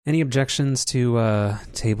Any objections to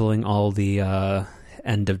tabling all the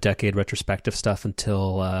end of decade retrospective stuff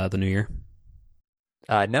until the new year?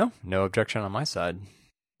 No objection on my side.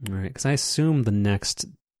 All right, because I assume the next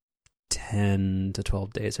 10 to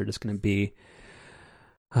 12 days are just going to be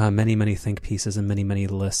many, many think pieces and many, many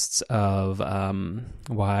lists of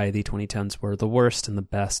why the 2010s were the worst and the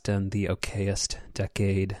best and the okayest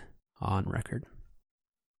decade on record.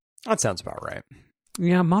 That sounds about right.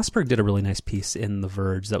 Yeah, Mossberg did a really nice piece in The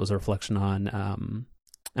Verge that was a reflection on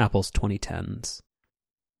Apple's 2010s.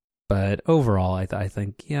 But overall, I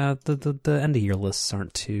think the end of year lists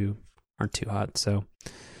aren't too hot. So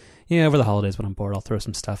yeah, over the holidays when I'm bored, I'll throw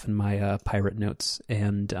some stuff in my pirate notes,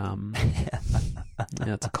 and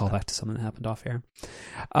it's a callback to something that happened off air.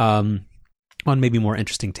 On maybe more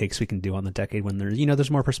interesting takes we can do on the decade when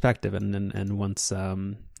there's more perspective and once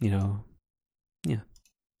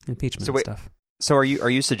impeachment and stuff. So are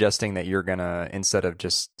you suggesting that you're gonna, instead of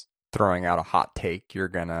just throwing out a hot take, you're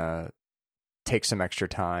gonna take some extra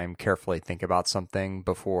time, carefully think about something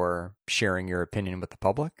before sharing your opinion with the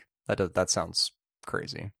public? That sounds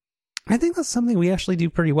crazy. I think that's something we actually do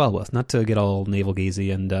pretty well with. Not to get all navel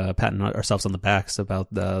gazy and patting ourselves on the backs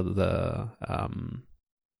about the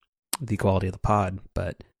quality of the pod,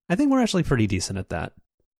 but I think we're actually pretty decent at that,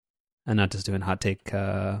 and not just doing hot take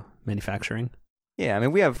manufacturing. Yeah, I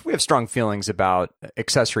mean we have strong feelings about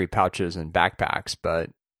accessory pouches and backpacks,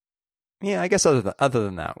 but yeah, I guess other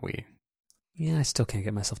than that, I still can't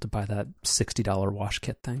get myself to buy that $60 wash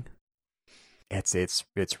kit thing. It's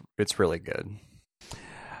really good.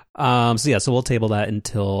 So we'll table that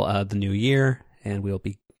until the new year, and we'll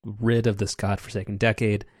be rid of this godforsaken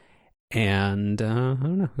decade. And I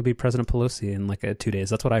don't know, it'll be President Pelosi in like 2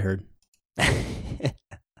 days. That's what I heard.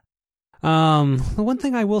 The one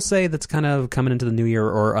thing I will say that's kind of coming into the new year,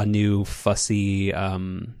 or a new fussy, or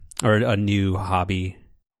a new hobby,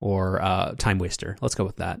 or time waster, let's go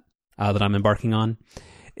with that, that I'm embarking on,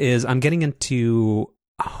 is I'm getting into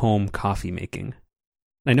home coffee making.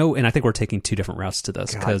 I know, and I think we're taking two different routes to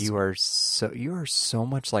this. God, you are so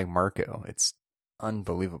much like Marco. It's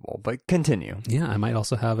unbelievable. But continue. Yeah, I might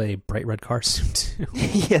also have a bright red car soon too.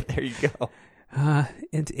 Yeah, there you go.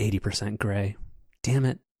 It's 80% gray. Damn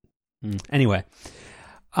it. Anyway,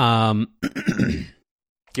 you want to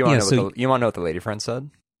know what the lady friend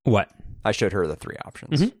said? What? I showed her the three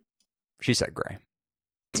options. Mm-hmm. She said gray.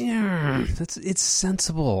 Yeah, it's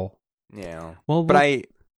sensible. Yeah. Well, but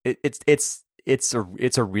it's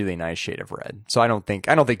a really nice shade of red. So I don't think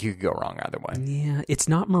you could go wrong either way. Yeah, it's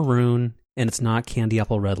not maroon and it's not candy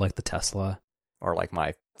apple red like the Tesla or like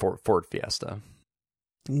my Ford Fiesta.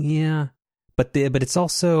 Yeah, but it's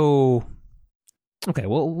also okay.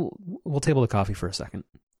 Well, we'll table the coffee for a second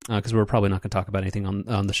because we're probably not going to talk about anything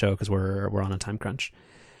on the show because we're on a time crunch.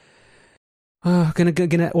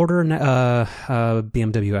 Gonna order a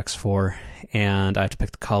BMW X4, and I have to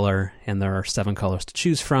pick the color, and there are 7 colors to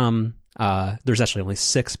choose from. There's actually only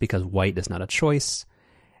 6 because white is not a choice,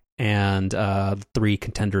 and 3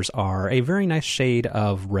 contenders are a very nice shade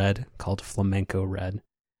of red called flamenco red.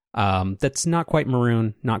 That's not quite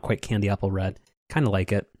maroon, not quite candy apple red. Kind of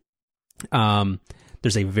like it.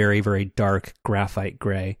 There's a very, very dark graphite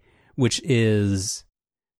gray, which is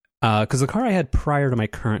because the car I had prior to my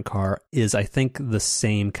current car is, I think, the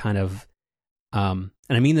same kind of, and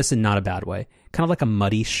I mean this in not a bad way, kind of like a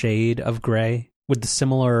muddy shade of gray with the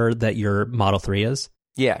similar that your Model 3 is.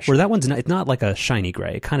 Yeah, sure. Where that one's not, it's not like a shiny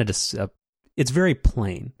gray. It kind of just, it's very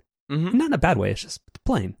plain. Mm-hmm. Not in a bad way, it's just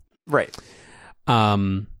plain. Right.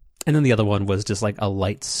 And then the other one was just like a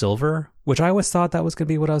light silver, which I always thought that was going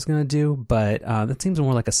to be what I was going to do, but that seems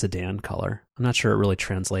more like a sedan color. I'm not sure it really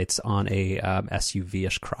translates on a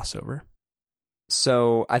SUV-ish crossover.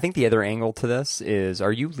 So I think the other angle to this is,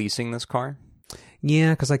 are you leasing this car?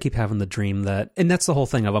 Yeah, because I keep having the dream that, and that's the whole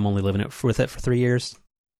thing of I'm only living with it for 3 years,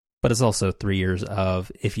 but it's also 3 years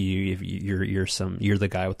of if you're the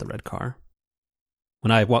guy with the red car.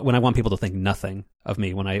 When I want people to think nothing of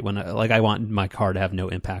me, when I want my car to have no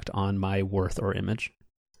impact on my worth or image.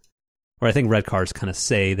 Or I think red cars kind of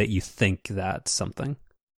say that you think that's something.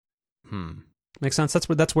 Makes sense.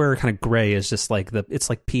 That's where kind of gray is just like it's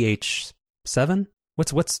like pH 7.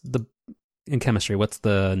 What's the in chemistry? What's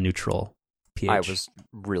the neutral pH? I was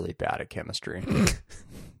really bad at chemistry.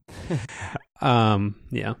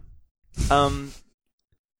 Yeah. I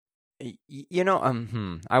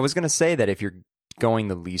was gonna say that if you're going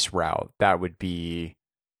the lease route, that would be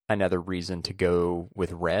another reason to go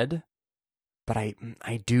with red. But I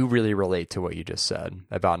do really relate to what you just said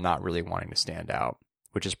about not really wanting to stand out,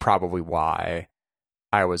 which is probably why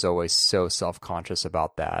I was always so self-conscious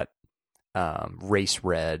about that race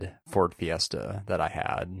red Ford Fiesta that I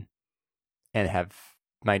had, and have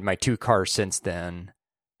my two cars since then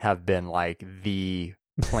have been like the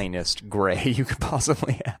plainest gray you could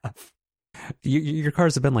possibly have. Your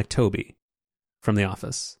cars have been like Toby from The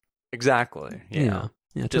Office. Exactly. Yeah,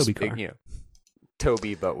 Just, Toby car.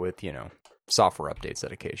 Toby, but with software updates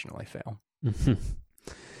that occasionally fail. Mm-hmm.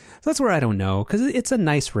 So that's where I don't know, because it's a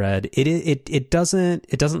nice red. It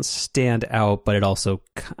doesn't stand out, but it also,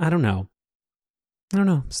 I don't know.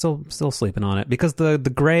 Still sleeping on it, because the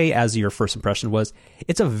gray, as your first impression was,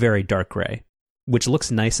 it's a very dark gray, which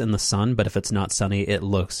looks nice in the sun, but if it's not sunny, it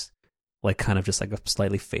looks like kind of just like a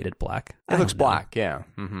slightly faded black. It looks black, yeah.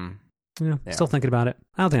 Mm-hmm. Yeah. Still thinking about it.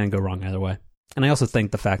 I don't think I can go wrong either way. And I also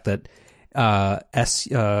think the fact that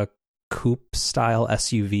coupe style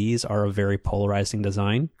SUVs are a very polarizing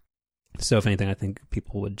design. So if anything, I think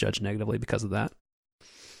people would judge negatively because of that.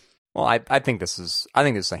 Well, I think this is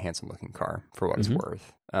a handsome looking car for what it's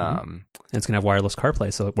worth. And it's gonna have wireless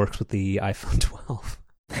CarPlay, so it works with the iPhone 12.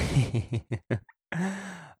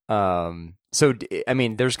 So I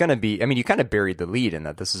mean, there's gonna be. I mean, you kind of buried the lead in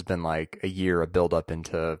that this has been like a year of build up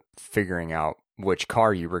into figuring out which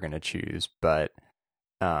car you were gonna choose. But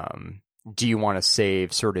do you want to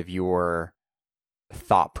save sort of your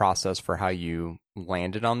thought process for how you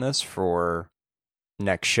landed on this for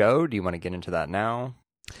next show? Do you want to get into that now?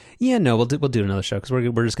 Yeah, no, we'll do another show, because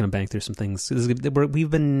we're just going to bang through some things. We've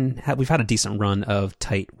had a decent run of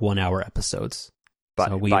tight 1 hour episodes, but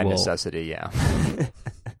so by necessity, yeah.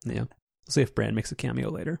 Yeah, we'll see if Brand makes a cameo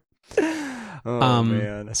later. Oh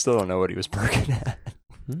man, I still don't know what he was barking at.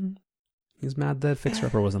 He's mad that Fixer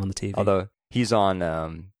Upper wasn't on the TV. Although he's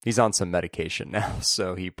on some medication now,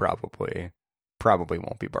 so he probably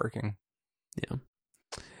won't be barking. Yeah.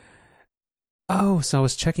 Oh, so I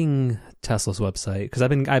was checking Tesla's website, because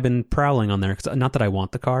I've been prowling on there, because not that I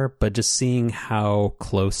want the car, but just seeing how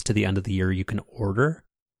close to the end of the year you can order.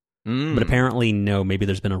 But apparently, no, maybe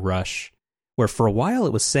there's been a rush, where for a while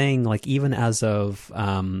it was saying, like, even as of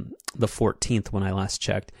the 14th when I last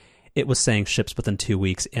checked, it was saying ships within 2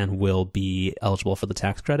 weeks and will be eligible for the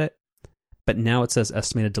tax credit. But now it says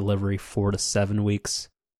estimated delivery 4 to 7 weeks,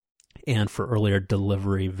 and for earlier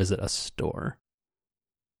delivery, visit a store.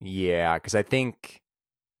 Yeah, because I think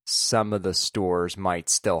some of the stores might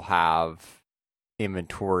still have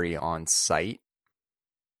inventory on site.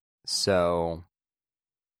 So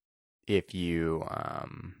if you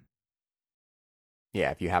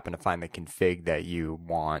if you happen to find the config that you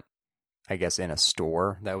want, I guess in a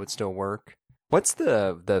store, that would still work. What's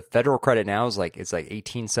the federal credit now? It's like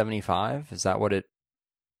 $1875. Is that what it?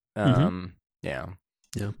 Yeah.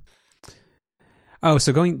 Oh,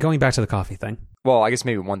 so going back to the coffee thing. Well, I guess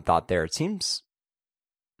maybe one thought there. It seems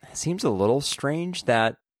a little strange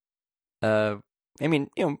that, I mean,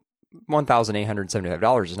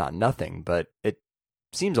 $1,875 is not nothing, but it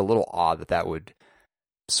seems a little odd that would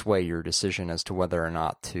sway your decision as to whether or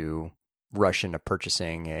not to rush into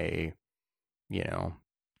purchasing a, $30,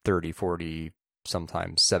 $40,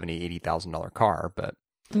 sometimes $70,000, $80,000 car. But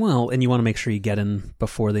well, and you want to make sure you get in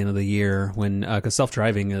before the end of the year, when because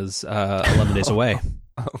self-driving is 11 days away.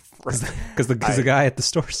 Because the guy at the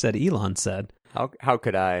store said, Elon said. How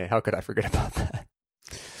could I forget about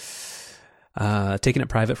that? Taking it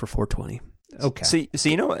private for $420. Okay. So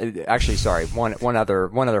actually, sorry. One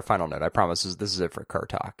other final note. I promise this is it for car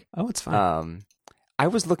talk. Oh, it's fine. I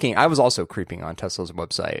was also creeping on Tesla's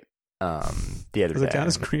website the other day. Does it count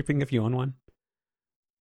as creeping if you own one?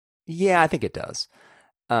 Yeah, I think it does.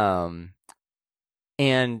 And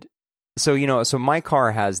so my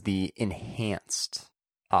car has the enhanced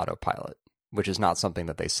autopilot, which is not something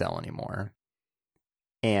that they sell anymore.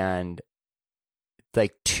 And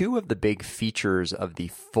like two of the big features of the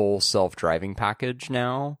full self-driving package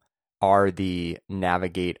now are the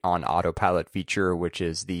navigate on autopilot feature, which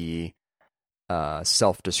is the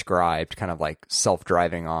self-described kind of like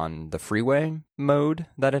self-driving on the freeway mode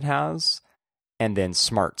that it has, and then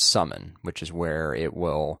smart summon, which is where it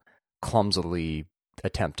will clumsily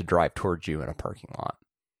attempt to drive towards you in a parking lot.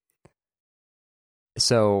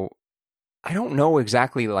 So I don't know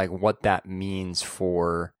exactly like what that means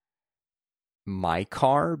for my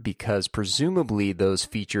car, because presumably those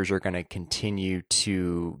features are going to continue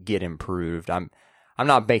to get improved. I'm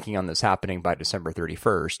not banking on this happening by December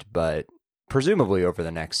 31st, but presumably over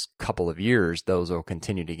the next couple of years those will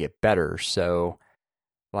continue to get better. So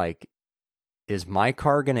like, is my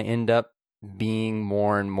car going to end up being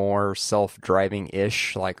more and more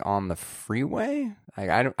self-driving-ish, like on the freeway?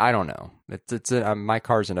 I don't know. My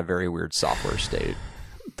car's in a very weird software state.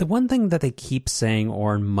 The one thing that they keep saying,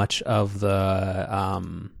 or much of the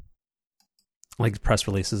like press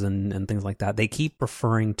releases and things like that, they keep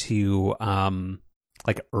referring to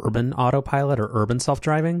like urban autopilot or urban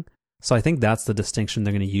self-driving. So I think that's the distinction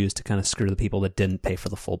they're going to use to kind of screw the people that didn't pay for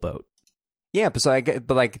the full boat. Yeah, but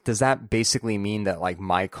like, does that basically mean that like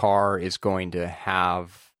my car is going to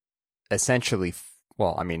have essentially?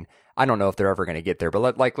 Well, I mean, I don't know if they're ever going to get there,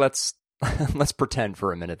 but let's let's pretend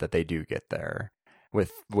for a minute that they do get there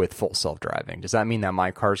with full self-driving. Does that mean that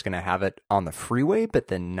my car is going to have it on the freeway, but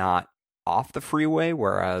then not off the freeway?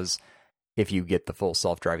 Whereas if you get the full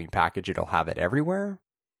self-driving package, it'll have it everywhere.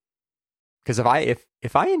 Because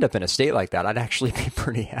if I end up in a state like that, I'd actually be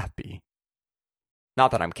pretty happy.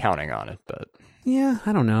 Not that I'm counting on it, but yeah,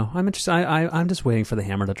 I don't know. I'm just I'm just waiting for the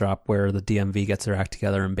hammer to drop where the DMV gets their act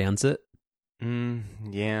together and bans it.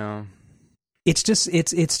 Yeah. It's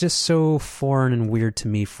just so foreign and weird to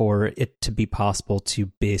me for it to be possible to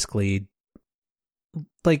basically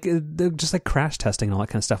like just like crash testing and all that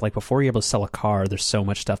kind of stuff. Like before you're able to sell a car, there's so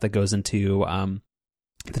much stuff that goes into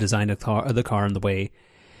the design of the car and the way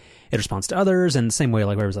it responds to others, and the same way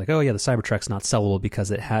like where it was like, oh yeah, the Cybertruck's not sellable because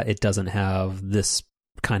it doesn't have this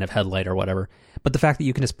kind of headlight or whatever. But the fact that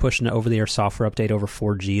you can just push an over-the-air software update over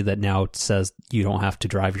 4G that now says you don't have to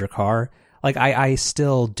drive your car, like I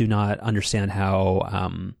still do not understand how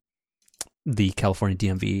the California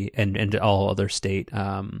DMV and all other state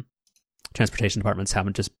transportation departments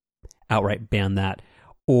haven't just outright banned that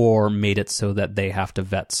or made it so that they have to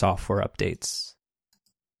vet software updates.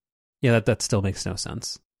 Yeah, that still makes no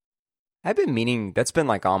sense. I've been meaning, that's been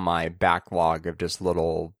like on my backlog of just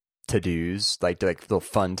little to-dos, like little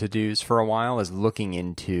fun to-dos for a while, is looking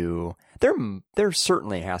into, there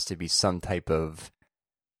certainly has to be some type of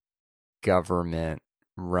government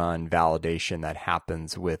run validation that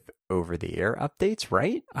happens with over-the-air updates,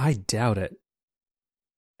 right? I doubt it.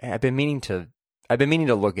 I've been meaning to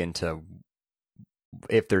look into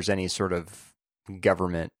if there's any sort of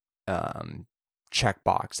government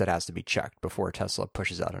checkbox that has to be checked before Tesla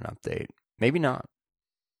pushes out an update. Maybe not.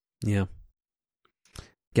 Yeah.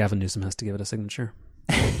 Gavin Newsom has to give it a signature.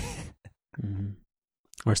 Mm-hmm.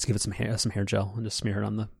 Or just give it some hair gel and just smear it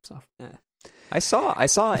on the soft. I saw,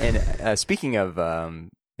 and speaking of,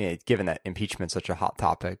 given that impeachment's such a hot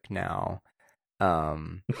topic now,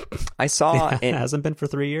 I saw it hasn't been for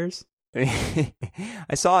 3 years.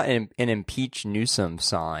 I saw an impeach Newsom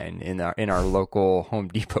sign in our local Home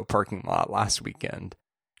Depot parking lot last weekend,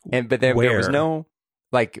 but there was no,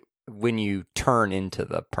 like, when you turn into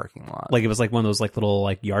the parking lot, like it was like one of those like little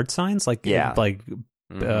like yard signs, like like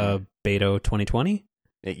Beto 2020,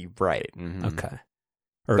 right? Mm-hmm. Okay,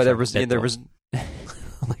 but there was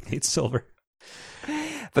like Nate Silver,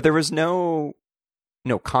 but there was no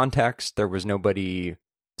context. There was nobody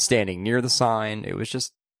standing near the sign. It was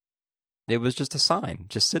just a sign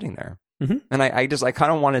just sitting there. Mm-hmm. And I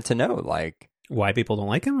kind of wanted to know, like, why people don't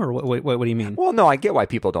like him, or what do you mean? Well, no, I get why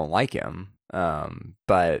people don't like him.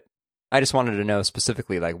 But I just wanted to know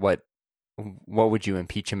specifically, like, what would you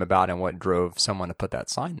impeach him about, and what drove someone to put that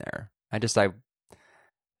sign there? I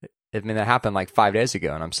mean, that happened like 5 days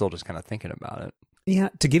ago, and I'm still just kind of thinking about it. Yeah,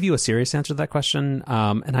 to give you a serious answer to that question,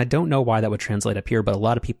 and I don't know why that would translate up here, but a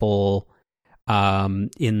lot of people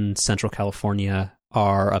in Central California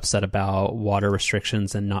are upset about water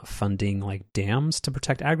restrictions and not funding like dams to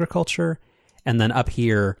protect agriculture. And then up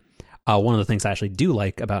here, one of the things I actually do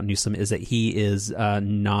like about Newsom is that he is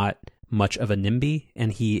not much of a NIMBY,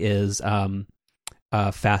 and he is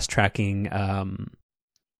fast-tracking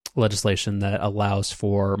legislation that allows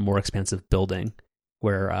for more expansive building,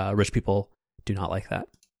 where rich people do not like that.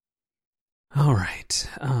 All right.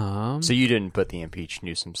 So you didn't put the impeach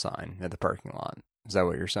Newsom sign at the parking lot. Is that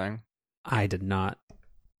what you're saying? I did not.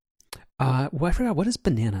 Well, I forgot. What does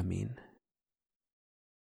banana mean?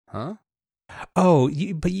 Huh? Oh,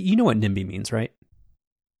 but you know what NIMBY means, right?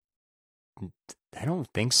 I don't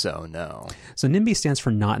think so, no. So NIMBY stands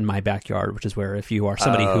for not in my backyard, which is where if you are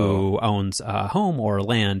somebody who owns a home or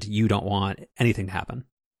land, you don't want anything to happen.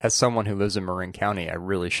 As someone who lives in Marin County, I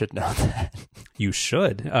really should know that. You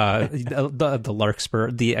should. The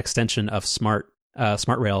Larkspur, the extension of Smart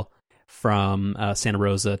Rail from Santa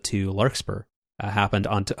Rosa to Larkspur happened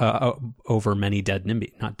over many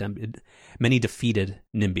many defeated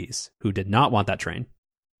NIMBYs who did not want that train.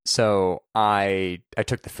 So I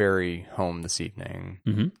took the ferry home this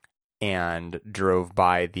evening and drove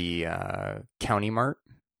by the County Mart.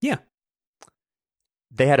 Yeah.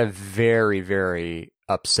 They had a very, very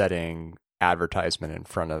upsetting advertisement in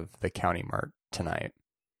front of the County Mart tonight,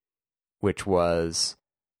 which was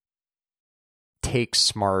 "Take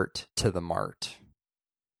Smart to the Mart."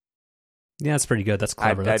 Yeah, that's pretty good. That's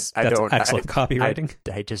clever. That's excellent copywriting.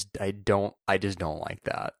 I just don't like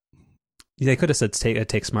that. They could have said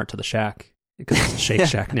take Smart to the Shack because it's a Shake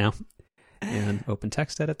Shack now. And open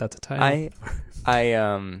text edit. That's a title.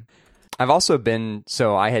 I've also been.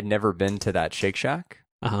 So I had never been to that Shake Shack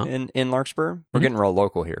in Larkspur. We're getting real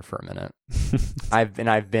local here for a minute.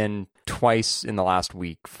 I've been twice in the last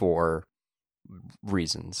week for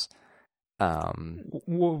reasons.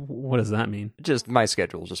 What does that mean? Just my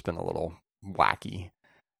schedule's just been a little wacky,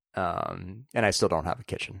 and I still don't have a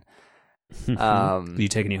kitchen. Are you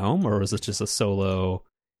taking you home, or was it just a solo?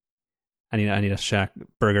 I need a Shack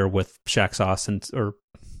burger with Shack sauce or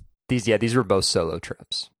these were both solo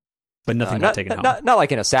trips, but nothing got taken home. Not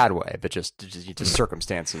like in a sad way, but just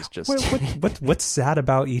circumstances. Just what's sad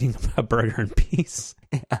about eating a burger in peace?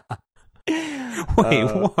 Wait,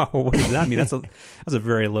 whoa! What does that mean? That's a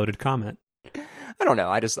very loaded comment. I don't know.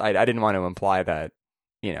 I didn't want to imply that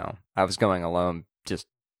I was going alone just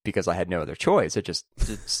because I had no other choice. It's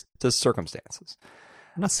just circumstances.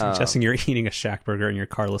 I'm not suggesting you're eating a Shack burger in your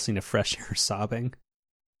car listening to Fresh Air sobbing.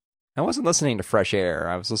 I wasn't listening to Fresh Air.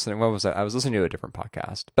 I was listening. What was that? I was listening to a different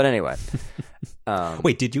podcast. But anyway.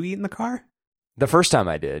 Wait, did you eat in the car? The first time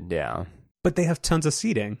I did, yeah. But they have tons of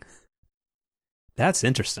seating. That's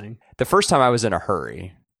interesting. The first time I was in a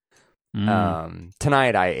hurry.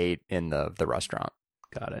 Tonight I ate in the restaurant.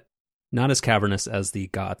 Got it. Not as cavernous as the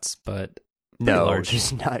Gots, but no, large.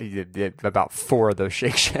 Just not. About 4 of those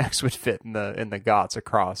Shake Shacks would fit in the Gots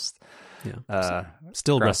across. Yeah.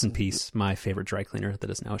 Still rest in peace. My favorite dry cleaner that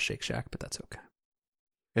is now a Shake Shack, but that's okay.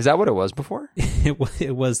 Is that what it was before?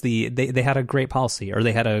 It was they had a great policy, or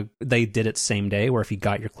they did it same day, where if you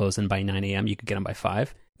got your clothes in by 9 a.m., you could get them by 5.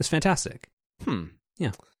 It was fantastic.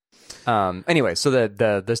 Yeah. Anyway, so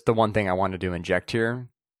the one thing I wanted to inject here,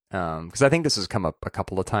 because I think this has come up a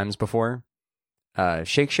couple of times before.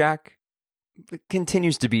 Shake Shack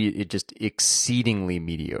continues to be just exceedingly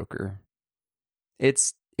mediocre.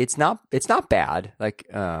 It's not bad, like,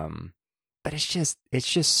 but it's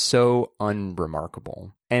just so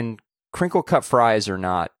unremarkable. And crinkle cut fries are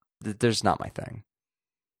not. There's not my thing.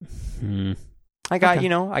 I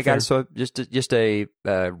got so just a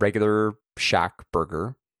regular Shack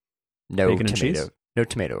burger. No bacon tomato. No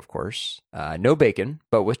tomato, of course. No bacon,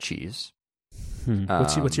 but with cheese.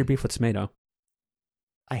 What's your beef with tomato?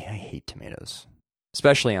 I hate tomatoes,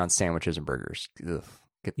 especially on sandwiches and burgers. Ugh,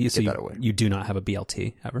 get that away. You do not have a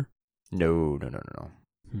BLT ever? No.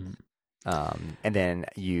 And then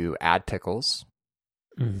you add pickles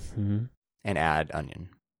and add onion.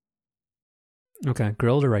 Okay,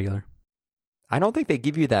 grilled or regular? I don't think they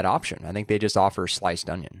give you that option. I think they just offer sliced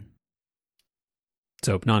onion.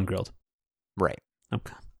 So non-grilled. Right.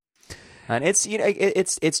 Okay. And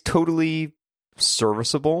it's totally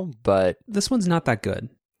serviceable, but this one's not that good.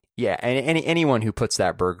 Yeah, and anyone who puts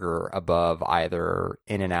that burger above either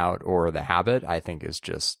In-N-Out or The Habit, I think is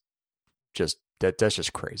just that's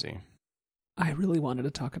just crazy. I really wanted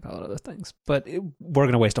to talk about other things, but we're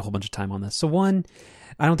going to waste a whole bunch of time on this. So one,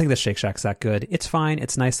 I don't think the Shake Shack's that good. It's fine.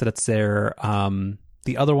 It's nice that it's there.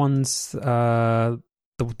 The other ones, the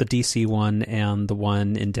DC one and the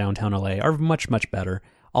one in downtown LA are much, much better.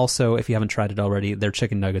 Also, if you haven't tried it already, their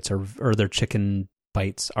chicken nuggets or their chicken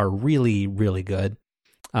bites are really, really good.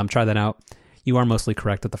 Try that out. You are mostly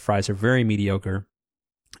correct that the fries are very mediocre.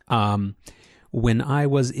 When I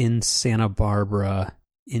was in Santa Barbara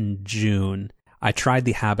in June, I tried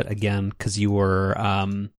The Habit again because you were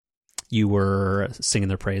singing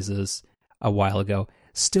their praises a while ago.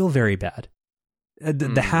 Still very bad.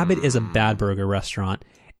 The Habit is a bad burger restaurant,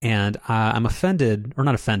 and I'm offended, or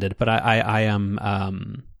not offended, but I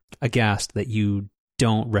am aghast that you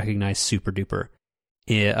don't recognize Super Duper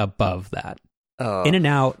above that.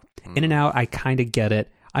 In-N-Out, I kind of get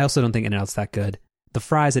it. I also don't think In-N-Out's that good. The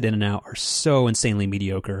fries at In-N-Out are so insanely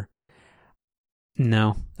mediocre.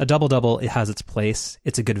 No, a double-double, it has its place.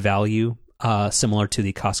 It's a good value, similar to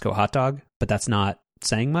the Costco hot dog, but that's not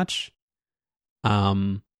saying much.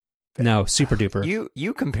 No, Super Duper.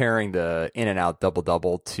 You comparing the In-N-Out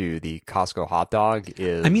double-double to the Costco hot dog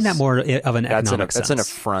is... I mean that more of an economic sense. That's an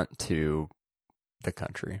affront to the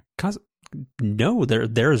country. No,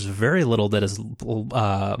 there's very little that is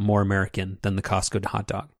more American than the Costco hot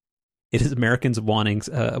dog. It is Americans wanting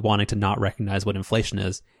to not recognize what inflation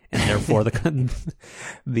is, and therefore the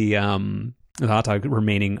hot dog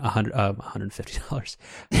remaining $150.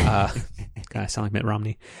 God, I sound like Mitt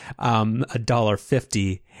Romney.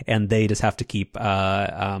 $1.50, and they just have to keep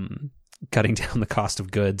cutting down the cost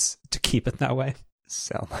of goods to keep it that way.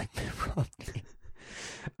 Sound like Mitt Romney.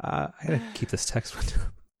 I gotta keep this text one.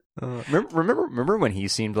 Remember when he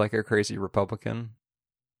seemed like a crazy Republican?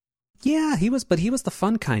 Yeah, he was the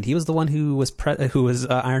fun kind. He was the one who was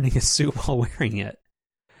ironing his suit while wearing it.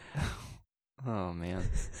 Oh man,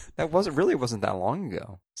 that wasn't that long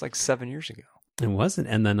ago. It's like 7 years ago. It wasn't.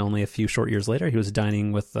 And then only a few short years later, he was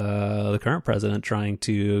dining with the current president trying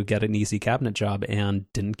to get an easy cabinet job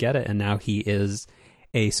and didn't get it. And now he is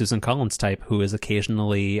a Susan Collins type who is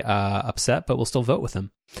occasionally upset, but will still vote with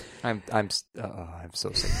him. I'm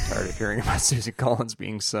so sick and tired of hearing about Susan Collins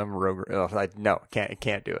being some rogue.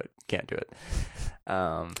 Can't do it. Can't do it.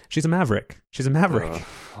 She's a maverick.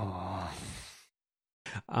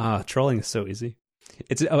 Trolling is so easy.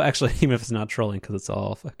 It's actually, even if it's not trolling, because it's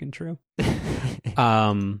all fucking true.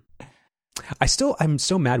 I'm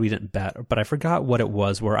so mad we didn't bet, but I forgot what it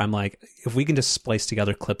was. Where I'm like, if we can just splice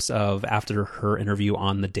together clips of after her interview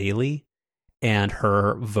on the Daily and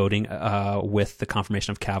her voting with the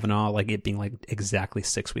confirmation of Kavanaugh, like it being like exactly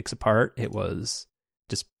 6 weeks apart, it was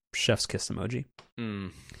just chef's kiss emoji.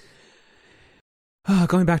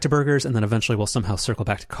 Going back to burgers, and then eventually we'll somehow circle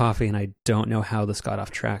back to coffee, and I don't know how this got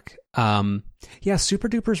off track. Yeah, Super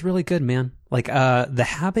Duper is really good, man. Like, the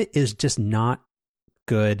Habit is just not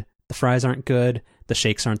good. The fries aren't good. The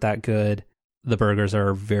shakes aren't that good. The burgers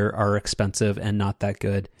are expensive and not that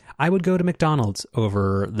good. I would go to McDonald's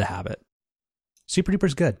over the Habit. Super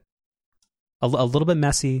Duper's good. A little bit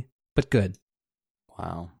messy, but good.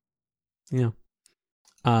 Wow. Yeah.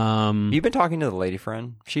 You've been talking to the lady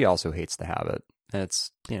friend. She also hates the Habit. And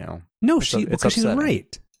it's, no, because she's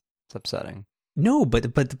right. It's upsetting. No,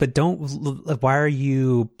 but don't. Why are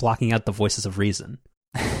you blocking out the voices of reason?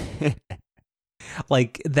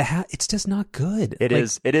 Like it's just not good. It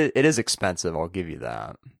is expensive. I'll give you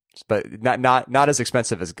that, but not as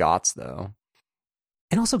expensive as Gott's though.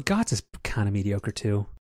 And also, Gott's is kind of mediocre too.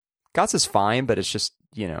 Gott's is fine, but it's just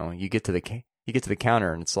you get to the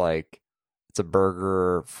counter and it's like. It's a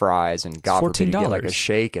burger, fries, and God forbid you get like a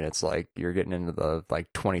shake, and it's like you're getting into the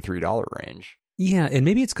like $23 range. Yeah, and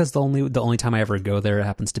maybe it's because the only time I ever go there it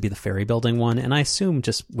happens to be the Ferry Building one, and I assume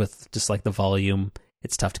just with like the volume,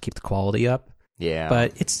 it's tough to keep the quality up. Yeah,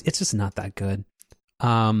 but it's just not that good.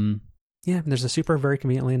 Yeah, there's a Super very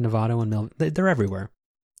conveniently in Novato and Mill. They're everywhere.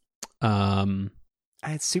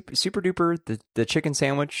 It's super duper. The chicken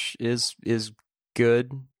sandwich is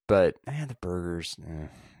good, but the burgers.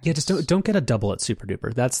 Yeah, just don't get a double at Super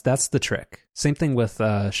Duper. That's the trick. Same thing with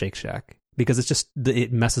Shake Shack, because it's just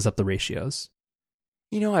it messes up the ratios.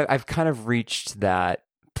 I've kind of reached that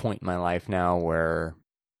point in my life now where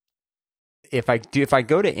if I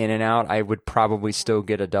go to In-N-Out, I would probably still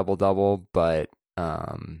get a double, but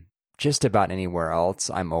just about anywhere else,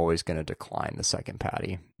 I'm always going to decline the second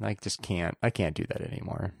patty. I can't do that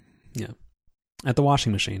anymore. Yeah. At the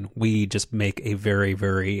washing machine, we just make a very,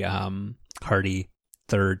 very hearty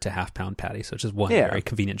third to half pound patty, so it's just one very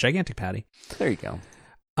convenient gigantic patty. There you go.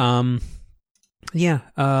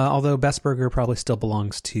 Although Best Burger probably still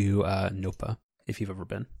belongs to Nopa, if you've ever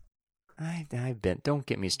been. I've been. Don't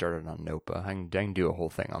get me started on Nopa. I can do a whole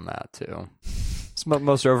thing on that too. It's the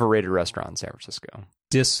most overrated restaurant in San Francisco.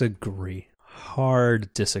 Disagree.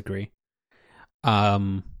 Hard disagree.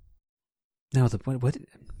 No, what?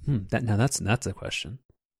 That's a question.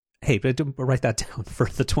 Hey, but write that down for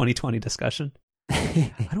the 2020 discussion.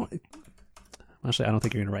 I don't think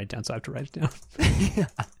you're going to write it down, so I have to write it down.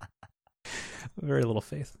 Very little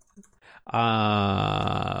faith.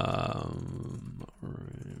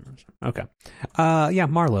 Okay.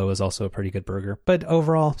 Marlowe is also a pretty good burger, but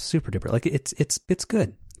overall super duper. Like it's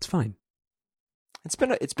good. It's fine.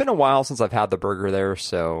 It's been a while since I've had the burger there,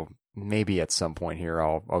 so maybe at some point here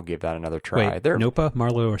I'll give that another try. Wait, Nopa,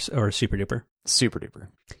 Marlowe, or Super Duper? Super Duper.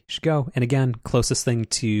 You should go. And again, closest thing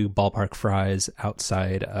to ballpark fries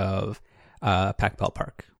outside of Pac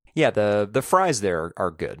Ballpark. Yeah, the fries there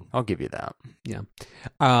are good. I'll give you that. Yeah.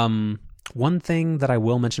 One thing that I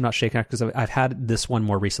will mention about Shake Shack, because I've had this one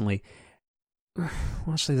more recently. Well,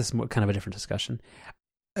 actually, this is kind of a different discussion.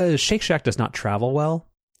 Shake Shack does not travel well,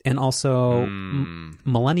 and also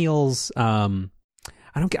millennials. A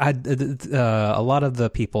lot of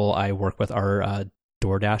the people I work with are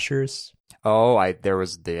DoorDashers. Oh, there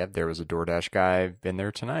was a DoorDash guy in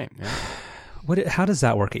there tonight. Yeah. How does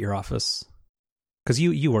that work at your office? Because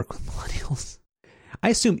you work with millennials. I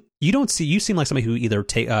assume you seem like somebody who either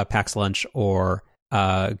packs lunch or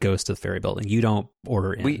goes to the Ferry Building. You don't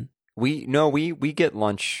order in. We get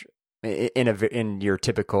lunch in your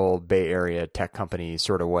typical Bay Area tech company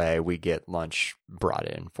sort of way. We get lunch brought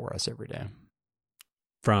in for us every day.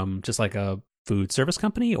 From just like a food service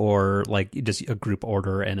company, or like just a group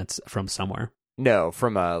order and it's from somewhere? No,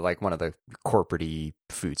 from like one of the corporate-y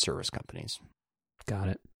food service companies. Got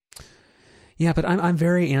it. Yeah, but I'm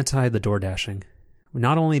very anti the door dashing.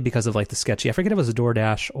 Not only because of like the sketchy, I forget if it was a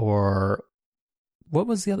DoorDash or what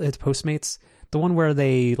was the other? It's Postmates. The one where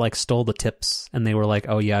they like stole the tips and they were like,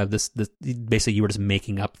 oh yeah, this basically you were just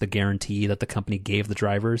making up the guarantee that the company gave the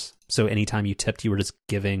drivers. So anytime you tipped, you were just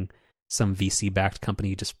giving some VC backed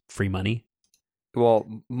company just free money. Well,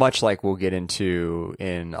 much like we'll get into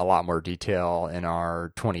in a lot more detail in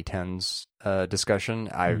our 2010s discussion,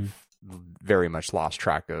 I've very much lost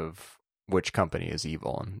track of which company is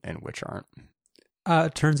evil and which aren't.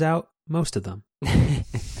 Turns out most of them.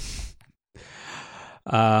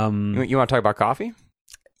 You want to talk about coffee?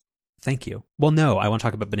 Thank you. Well, no, I want to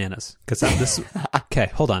talk about bananas because this.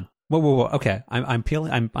 Okay, hold on. Whoa. Okay, I'm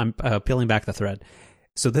peeling. I'm peeling back the thread.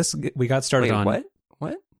 So this we got started Wait, on.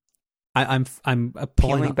 What? I'm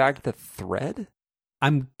peeling back the thread.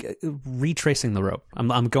 I'm retracing the rope.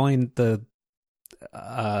 I'm going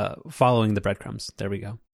following the breadcrumbs. There we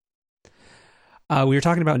go. We were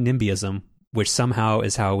talking about NIMBYism, which somehow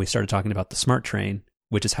is how we started talking about the smart train,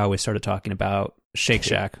 which is how we started talking about Shake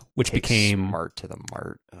Shack, which became smart to the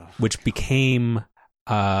mart, which became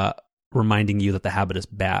reminding you that the habit is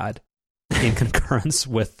bad in concurrence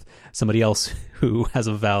with somebody else who has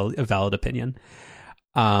a valid opinion.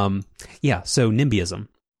 Yeah, so NIMBYism.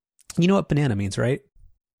 You know what banana means, right?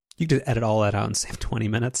 You could edit all that out and save 20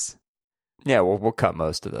 minutes. Yeah, we'll cut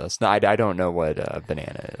most of this. No, I don't know what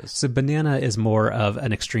banana is. So banana is more of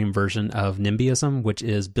an extreme version of NIMBYism, which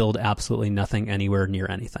is build absolutely nothing anywhere near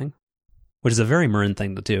anything, which is a very Marin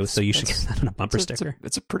thing to do. So you should get that on a bumper sticker.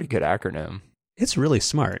 It's a pretty good acronym. It's really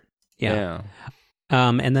smart. Yeah.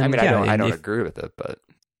 And then I mean, I don't agree with it, but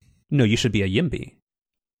no, you should be a YIMBY.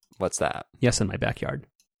 What's that? Yes, in my backyard.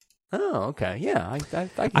 Oh, okay. Yeah, I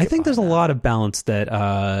think there's a lot of balance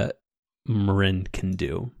that Marin can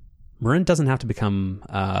do. Marin doesn't have to become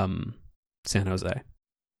San Jose.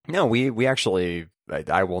 No, we actually.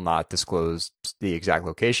 I will not disclose the exact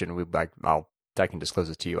location. I can disclose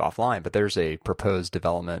it to you offline. But there's a proposed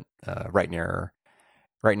development right near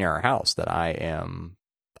our house that I am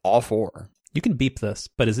all for. You can beep this,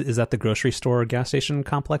 but is that the grocery store gas station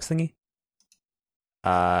complex thingy?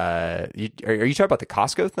 Are you talking about the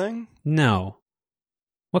Costco thing? No.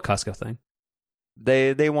 What Costco thing?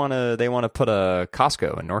 They want to put a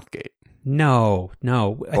Costco in Northgate. No.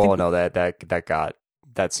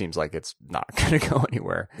 That seems like it's not going to go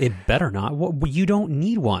anywhere. It better not. You don't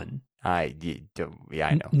need one. I know.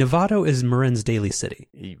 Novato is Marin's daily city.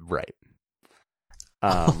 Right.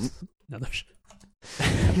 No,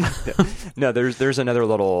 there's another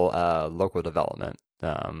little local development.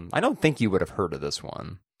 I don't think you would have heard of this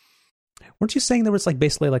one. Weren't you saying there was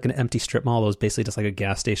basically an empty strip mall that was basically just like a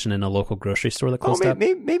gas station and a local grocery store that closed up?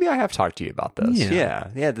 Maybe I have talked to you about this. Yeah.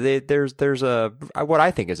 There's a what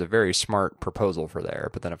I think is a very smart proposal for there,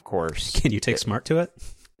 but then of course, can you take smart to it?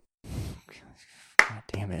 God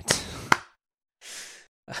damn it!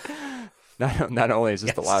 Not only is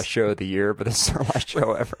this the last show of the year, but this is our last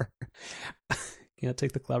show ever. Yeah,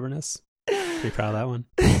 take the cleverness. Pretty proud of that one.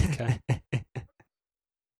 Okay.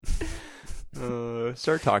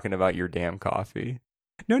 Start talking about your damn coffee.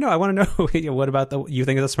 No, I want to know what about you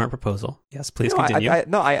think is a smart proposal. Yes, please continue.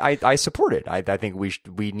 I support it. I think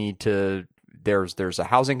we need to. There's a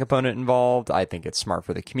housing component involved. I think it's smart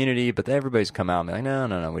for the community, but everybody's come out and be like,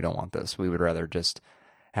 no, we don't want this. We would rather just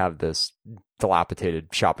have this dilapidated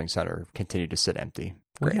shopping center continue to sit empty.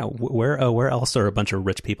 Well, yeah, where else are a bunch of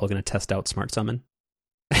rich people going to test out Smart Summon?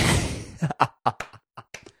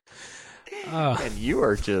 And you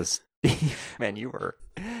are just, man, you're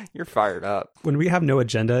fired up. When we have no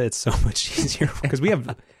agenda, it's so much easier because we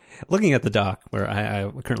have, looking at the dock where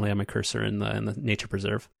I currently have my cursor in the nature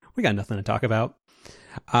preserve, we got nothing to talk about.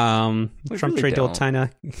 Trump really trade deal don't. with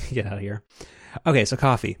China, get out of here. Okay, so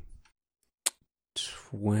coffee.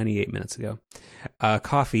 28 minutes ago.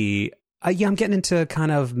 Coffee. Yeah, I'm getting into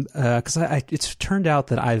kind of because it's turned out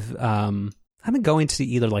that I've been going to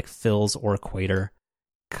either Phil's or Equator,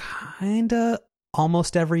 kind of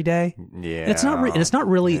almost every day. Yeah, and it's not really it's not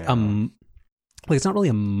really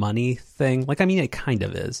a money thing. I mean, it kind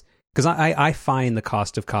of is because I find the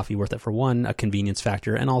cost of coffee worth it for one, a convenience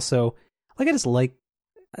factor, and also I just like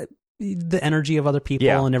the energy of other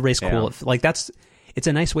people and everybody's cool. Yeah. It's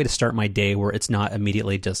a nice way to start my day where it's not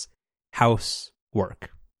immediately just housework.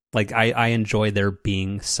 I enjoy there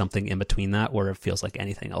being something in between that where it feels like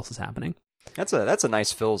anything else is happening. That's a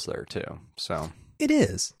nice fills there too. So it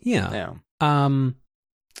is, yeah. And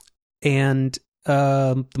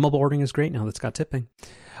the mobile ordering is great now that's got tipping.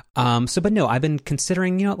 But no, I've been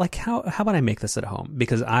considering, how about I make this at home?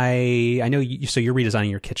 Because I know so you're redesigning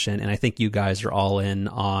your kitchen, and I think you guys are all in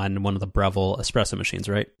on one of the Breville espresso machines,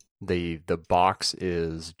 right? The box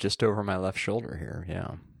is just over my left shoulder here.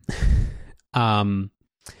 Yeah.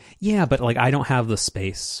 Yeah, but I don't have the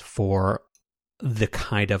space for the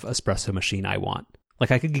kind of espresso machine I want.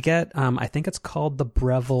 Like I could get, I think it's called the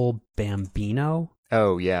Breville Bambino.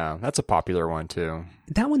 Oh yeah, that's a popular one too.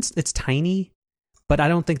 That it's tiny, but I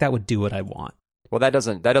don't think that would do what I want. Well, that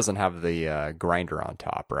doesn't have the grinder on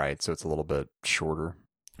top, right? So it's a little bit shorter.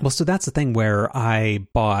 Well, so that's the thing where I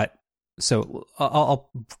bought. So I'll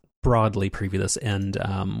broadly preview this, and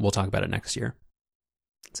we'll talk about it next year.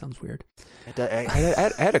 It sounds weird.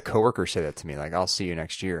 I had a coworker say that to me, like, "I'll see you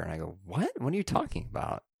next year," and I go, "What? What are you talking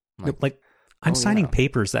about?" I'm signing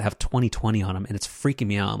papers that have 2020 on them, and it's freaking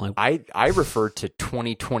me out. I'm like, I referred to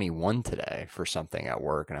 2021 today for something at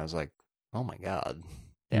work, and I was like, "Oh my god,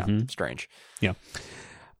 yeah, strange." Yeah.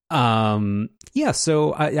 Yeah,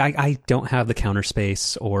 so I don't have the counter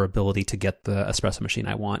space or ability to get the espresso machine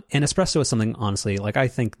I want. And espresso is something, honestly, like I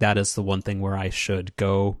think that is the one thing where I should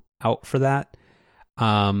go out for that.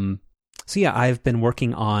 So yeah, I've been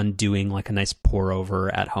working on doing like a nice pour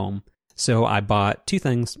over at home. So I bought two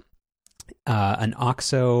things, an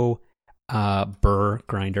OXO burr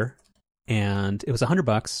grinder, and it was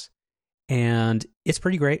 $100, and it's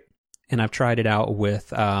pretty great. And I've tried it out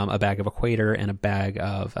with a bag of Equator and a bag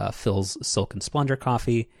of Phil's Silk and Splendor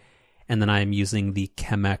coffee. And then I'm using the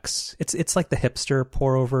Chemex. It's like the hipster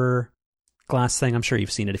pour over glass thing. I'm sure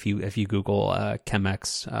you've seen it if you Google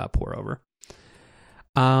Chemex pour over.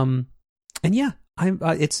 And yeah,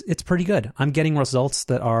 it's pretty good. I'm getting results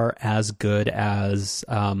that are as good as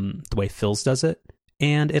the way Phil's does it,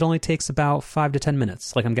 and it only takes about 5 to 10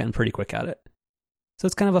 minutes. Like I'm getting pretty quick at it, so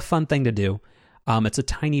it's kind of a fun thing to do. It's a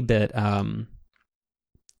tiny bit, like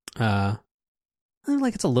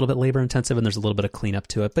it's a little bit labor intensive, and there's a little bit of cleanup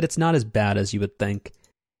to it, but it's not as bad as you would think.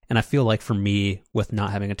 And I feel like for me, with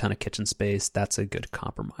not having a ton of kitchen space, that's a good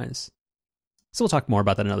compromise. So we'll talk more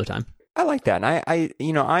about that another time. I like that,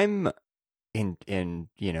 and I'm in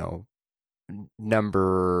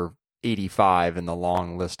number 85 in the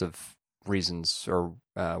long list of reasons or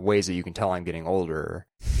ways that you can tell I'm getting older.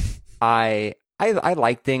 I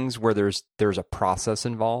like things where there's a process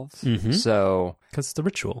involved. Mm-hmm. So because it's the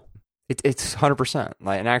ritual. It's 100%.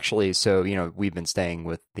 Like, and actually, so we've been staying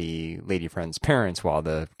with the lady friend's parents while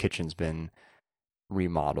the kitchen's been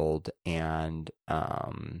remodeled, and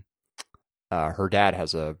her dad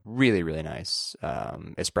has a really, really nice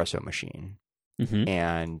espresso machine,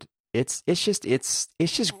 and it's just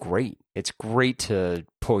great. It's great to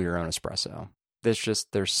pull your own espresso.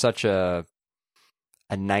 There's such a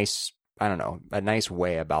nice, I don't know, a nice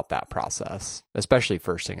way about that process, especially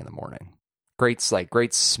first thing in the morning. Great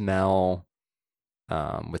smell,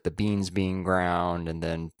 with the beans being ground and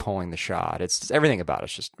then pulling the shot. It's everything about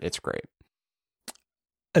it's great.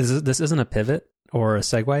 This isn't a pivot or a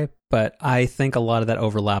segue, but I think a lot of that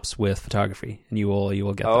overlaps with photography, and you will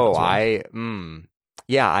get that. Oh, as well.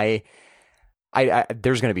 I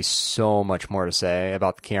there's going to be so much more to say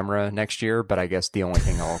about the camera next year, but I guess the only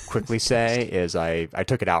thing I'll quickly say is I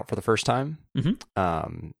took it out for the first time.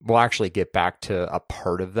 We'll actually get back to a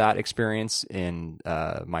part of that experience in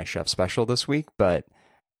my chef special this week, but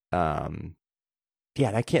that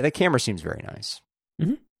camera seems very nice.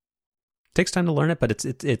 Takes time to learn it, but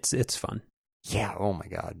it's fun. Yeah. Oh my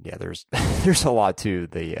God. Yeah. There's a lot to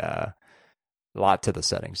the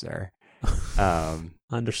settings there.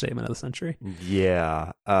 Understatement of the century.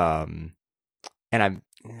 Yeah. And I'm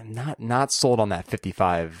not sold on that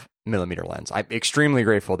 55 millimeter lens. I'm extremely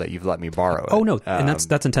grateful that you've let me borrow it. Oh no, and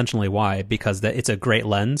that's intentionally why, because it's a great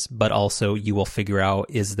lens, but also you will figure out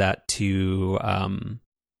does that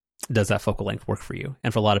focal length work for you?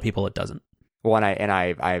 And for a lot of people, it doesn't. Well,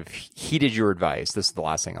 I've heeded your advice. This is the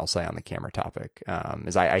last thing I'll say on the camera topic.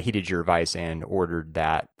 Is I heeded your advice and ordered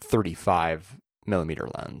that 35 millimeter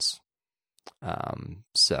lens.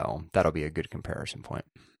 So that'll be a good comparison point.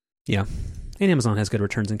 Yeah. And Amazon has good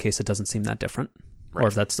returns in case it doesn't seem that different, right, or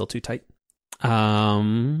if that's still too tight.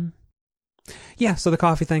 Yeah, so the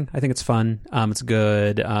coffee thing, I think it's fun. It's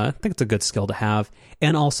good. I think it's a good skill to have.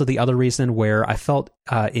 And also the other reason where I felt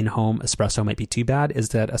in-home espresso might be too bad is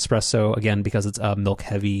that espresso, again, because it's a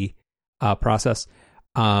milk-heavy process,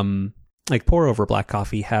 like pour-over black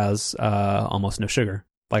coffee has almost no sugar.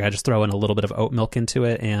 Like I just throw in a little bit of oat milk into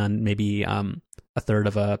it and maybe a third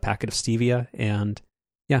of a packet of stevia, and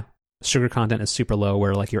yeah, sugar content is super low,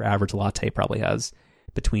 where like your average latte probably has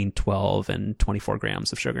between 12 and 24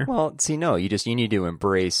 grams of sugar. Well, see, no, you need to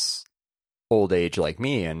embrace old age like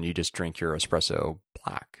me, and you just drink your espresso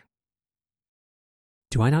black.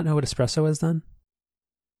 Do I not know what espresso is then?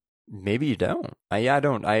 Maybe you don't. I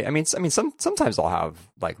don't. I mean, sometimes I'll have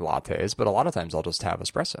like lattes, but a lot of times I'll just have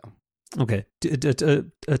espresso. Okay,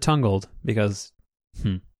 tungled because,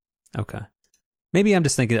 okay. Maybe I'm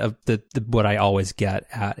just thinking of the what I always get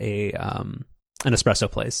at a An espresso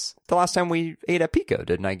place. The last time we ate at Pico,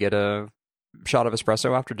 didn't I get a shot of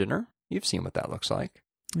espresso after dinner? You've seen what that looks like.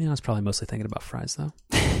 Yeah, I was probably mostly thinking about fries, though.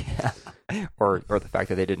 or the fact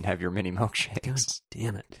that they didn't have your mini milkshakes. God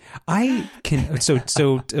damn it! I can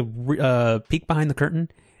peek behind the curtain.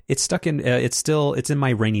 It's stuck in. It's in my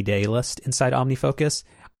rainy day list inside OmniFocus.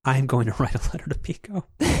 I'm going to write a letter to Pico.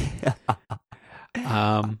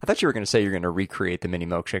 I thought you were going to say you're going to recreate the mini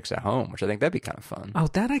milkshakes at home, which I think that'd be kind of fun. Oh,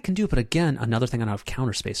 that I can do, but again, another thing I don't have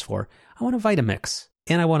counter space for. I want a Vitamix,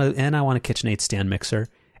 and I want a KitchenAid stand mixer,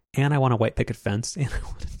 and I want a white picket fence, and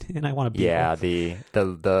I want a Beagle. Yeah,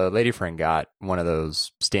 the lady friend got one of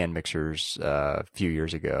those stand mixers a few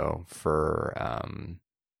years ago for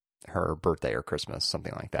her birthday or Christmas,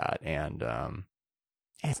 something like that, and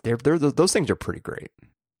those things are pretty great.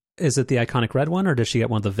 Is it the iconic red one, or does she get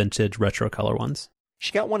one of the vintage retro color ones?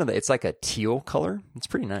 She got one of it's like a teal color. It's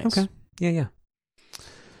pretty nice. Okay. Yeah.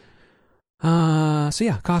 So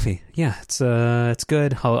yeah, coffee. Yeah, it's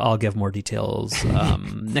good. I'll give more details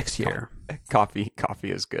next year. Coffee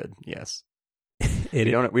is good. Yes.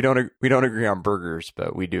 We don't agree on burgers,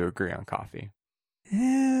 but we do agree on coffee.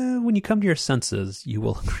 When you come to your senses, you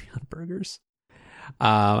will agree on burgers.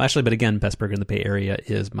 Actually, but again, best burger in the Bay Area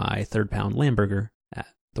is my 3rd pound lamb burger at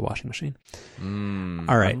the washing machine.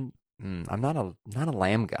 All right. I'm not a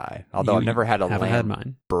lamb guy, although I've never had a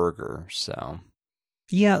lamb burger. So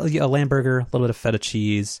yeah, a lamb burger, a little bit of feta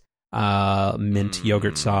cheese, mint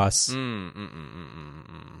yogurt sauce.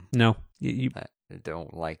 No, I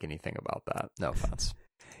don't like anything about that. No offense.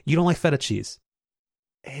 You don't like feta cheese?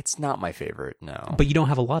 It's not my favorite. No, but you don't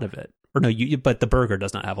have a lot of it, or no? But the burger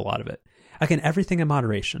does not have a lot of it. Again, everything in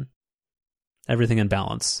moderation, everything in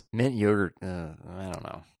balance. Mint yogurt. I don't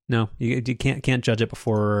know. No, you can't judge it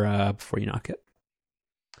before you knock it.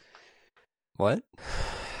 What?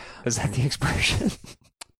 Is that the expression?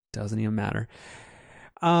 Doesn't even matter.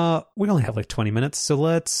 We only have like 20 minutes, so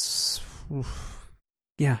let's.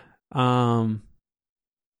 Yeah.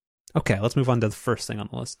 Okay, let's move on to the first thing on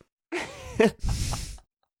the list.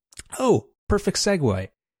 Oh, perfect segue.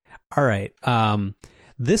 All right.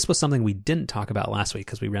 This was something we didn't talk about last week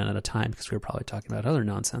because we ran out of time because we were probably talking about other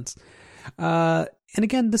nonsense. And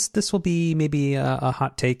again, this will be maybe a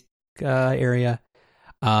hot take area.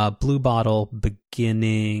 Blue Bottle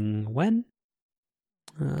beginning when?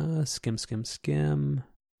 Skim.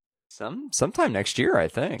 Sometime next year, I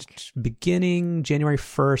think. Beginning January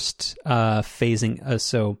 1st, phasing.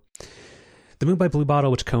 So the move by Blue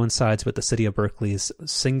Bottle, which coincides with the City of Berkeley's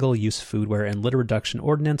single-use foodware and litter reduction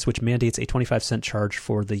ordinance, which mandates a 25-cent charge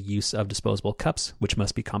for the use of disposable cups, which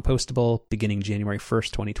must be compostable, beginning January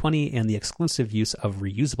 1st, 2020, and the exclusive use of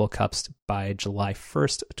reusable cups by July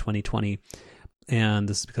 1st, 2020. And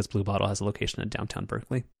this is because Blue Bottle has a location in downtown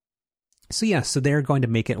Berkeley. So yeah, so they're going to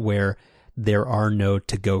make it where there are no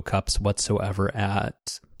to-go cups whatsoever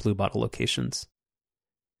at Blue Bottle locations,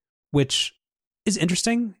 which is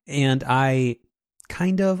interesting, and I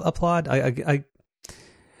kind of applaud. I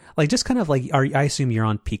like just kind of like. I assume you're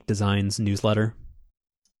on Peak Design's newsletter.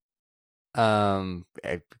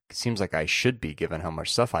 It seems like I should be, given how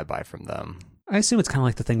much stuff I buy from them. I assume it's kind of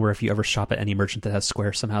like the thing where if you ever shop at any merchant that has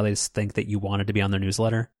Square, somehow they just think that you wanted to be on their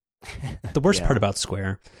newsletter. The worst part about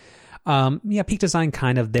Square. Peak Design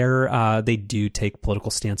kind of they do take political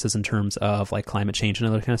stances in terms of like climate change and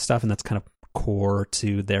other kind of stuff, and that's kind of core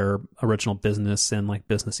to their original business and like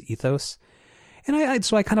business ethos. And I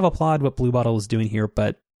kind of applaud what Blue Bottle is doing here,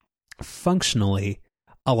 but functionally,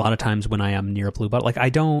 a lot of times when I am near a Blue Bottle, like I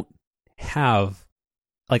don't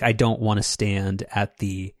want to stand at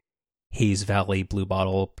the Hayes Valley Blue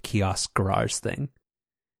Bottle kiosk garage thing.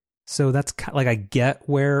 So that's like, I get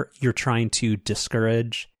where you're trying to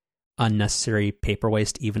discourage unnecessary paper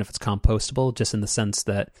waste, even if it's compostable, just in the sense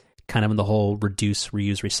that kind of in the whole reduce,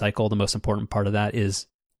 reuse, recycle, the most important part of that is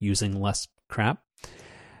using less crap.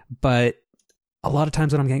 But a lot of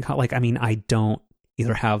times when I'm getting caught, like, I mean, I don't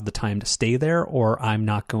either have the time to stay there or I'm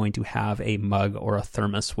not going to have a mug or a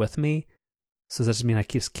thermos with me. So does that just mean I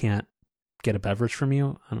just can't get a beverage from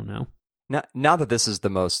you? I don't know. Not that this is the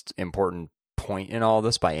most important point in all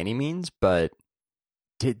this by any means, but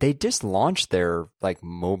they just launched their like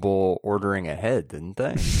mobile ordering ahead, didn't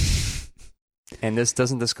they? And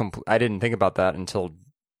I didn't think about that until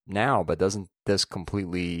now, but doesn't this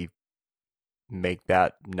completely make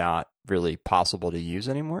that not really possible to use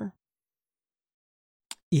anymore?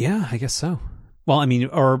 Yeah, I guess so. Well, I mean,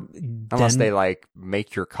 unless they like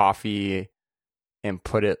make your coffee and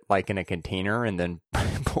put it like in a container and then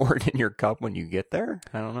pour it in your cup when you get there.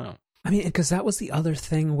 I don't know. I mean, because that was the other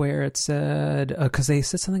thing where it said, because they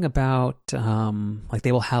said something about like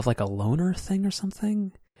they will have like a loaner thing or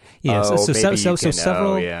something. Yeah, Oh, so maybe you can,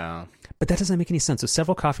 several. oh, yeah. But that doesn't make any sense. So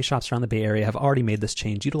several coffee shops around the Bay Area have already made this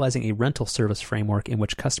change, utilizing a rental service framework in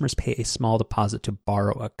which customers pay a small deposit to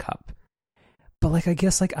borrow a cup. But like, I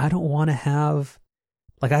guess like I don't want to have,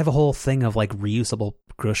 like I have a whole thing of like reusable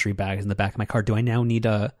grocery bags in the back of my car. Do I now need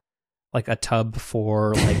a tub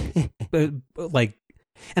for like like?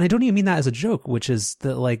 And I don't even mean that as a joke, which is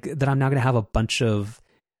that like that I'm now going to have a bunch of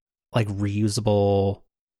like reusable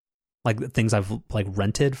like things I've like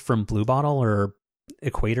rented from Blue Bottle or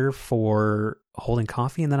Equator for holding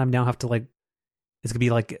coffee, and then I now have to like it's gonna be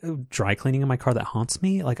like dry cleaning in my car that haunts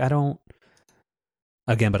me. Like I don't.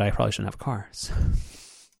 Again, but I probably shouldn't have a car. So.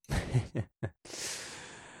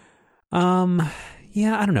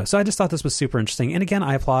 Yeah, I don't know. So I just thought this was super interesting. And again,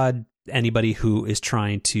 I applaud anybody who is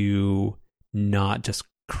trying to not just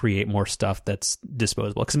create more stuff that's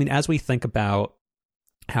disposable. Because I mean, as we think about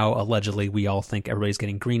how allegedly we all think everybody's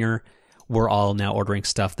getting greener, we're all now ordering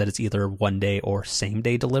stuff that is either 1 day or same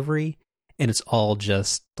day delivery. And it's all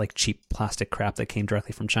just like cheap plastic crap that came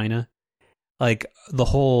directly from China. Like the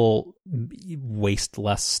whole waste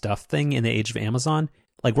less stuff thing in the age of Amazon,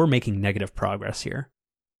 like we're making negative progress here.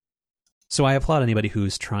 So I applaud anybody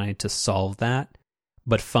who's trying to solve that,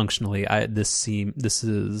 but functionally, this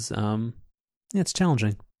is it's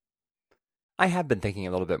challenging. I have been thinking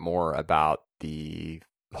a little bit more about the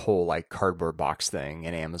whole like cardboard box thing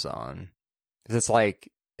in Amazon. 'Cause it's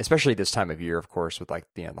like, especially this time of year, of course, with like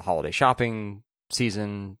the holiday shopping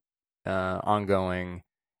season ongoing.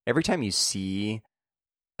 Every time you see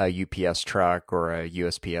a UPS truck or a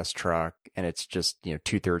USPS truck, and it's just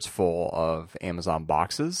 2/3 full of Amazon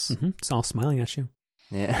boxes, it's all smiling at you.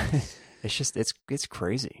 Yeah, it's just it's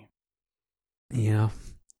crazy. Yeah,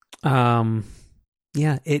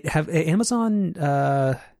 yeah. Amazon.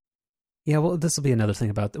 Yeah, well, this will be another thing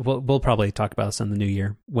about. We'll probably talk about this in the new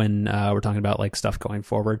year when we're talking about like stuff going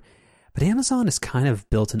forward. But Amazon has kind of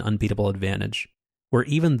built an unbeatable advantage, where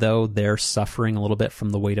even though they're suffering a little bit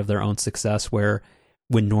from the weight of their own success, where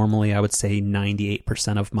when normally I would say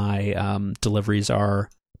 98% of my deliveries are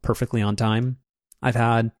perfectly on time, I've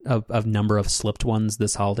had a number of slipped ones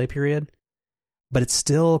this holiday period, but it's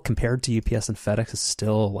still, compared to UPS and FedEx, it's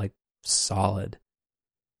still like solid.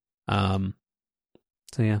 So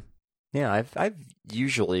yeah. Yeah, I've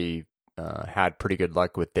usually had pretty good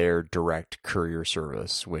luck with their direct courier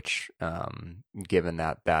service, which given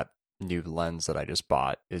that new lens that I just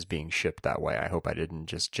bought is being shipped that way, I hope I didn't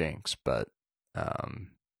just jinx, but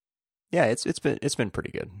yeah, it's been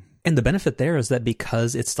pretty good. And the benefit there is that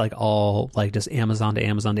because it's like all like just Amazon to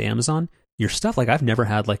Amazon to Amazon, your stuff, like I've never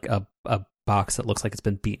had like a box that looks like it's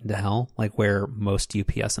been beaten to hell, like where most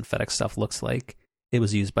UPS and FedEx stuff looks like it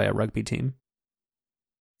was used by a rugby team.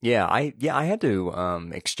 Yeah, I had to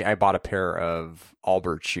exchange. I bought a pair of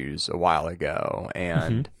Allbirds shoes a while ago,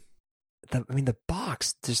 and the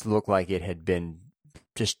box just looked like it had been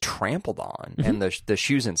just trampled on, and the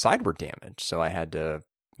shoes inside were damaged. So I had to,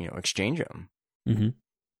 exchange them.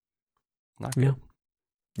 Not good.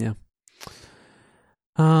 Yeah.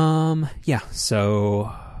 Yeah.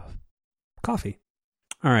 So, coffee.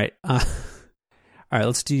 All right. All right.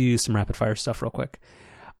 Let's do some rapid fire stuff real quick.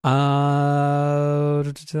 Have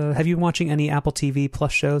you been watching any Apple TV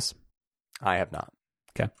Plus shows? I have not.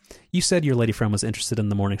 Okay. You said your lady friend was interested in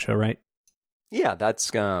the morning show, right? Yeah,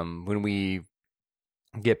 that's when we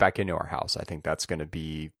get back into our house. I think that's going to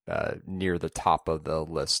be near the top of the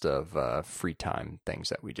list of free time things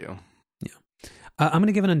that we do. Yeah. I'm going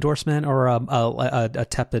to give an endorsement or a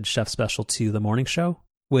tepid chef special to the morning show,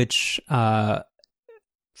 which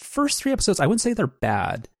first 3 episodes, I wouldn't say they're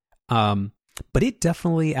bad. But it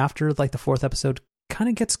definitely, after like the 4th episode, kind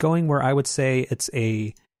of gets going where I would say it's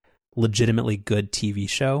a legitimately good TV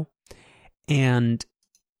show. And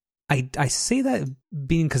I say that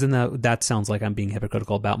being because that sounds like I'm being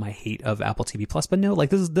hypocritical about my hate of Apple TV Plus, but no,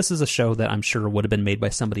 like this is a show that I'm sure would have been made by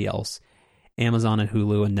somebody else. Amazon and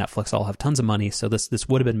Hulu and Netflix all have tons of money, so this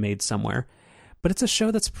would have been made somewhere. But it's a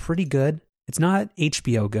show that's pretty good. It's not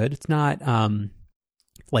HBO good. It's not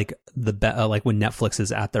like like when Netflix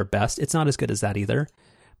is at their best. It's not as good as that either,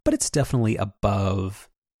 but it's definitely above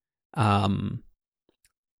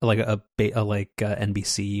like a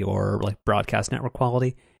NBC or like broadcast network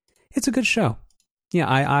quality. It's a good show. Yeah,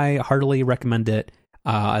 I heartily recommend it.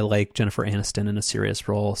 I like Jennifer Aniston in a serious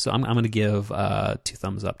role, so I'm going to give 2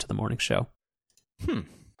 thumbs up to the morning show.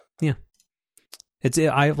 Yeah.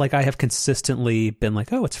 I have consistently been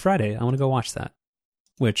like, oh, it's Friday, I want to go watch that,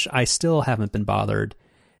 which I still haven't been bothered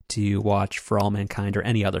to watch For All Mankind or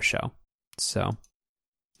any other show. So,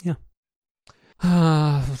 yeah.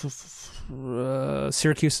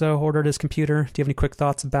 Syracuse ordered his computer. Do you have any quick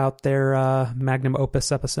thoughts about their magnum opus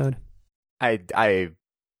episode? I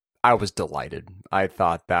was delighted. I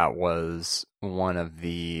thought that was one of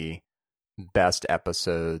the best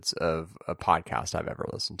episodes of a podcast I've ever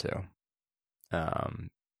listened to.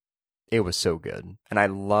 It was so good, and I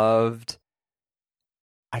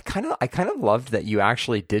kind of loved that you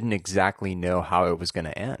actually didn't exactly know how it was going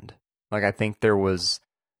to end. Like, I think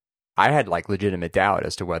I had like legitimate doubt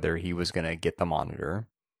as to whether he was going to get the monitor,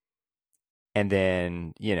 and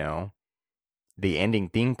then the ending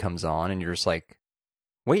theme comes on, and you're just like,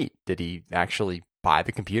 wait, did he actually buy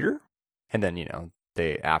the computer? And then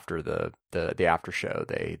they after the after show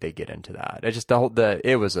they get into that. It just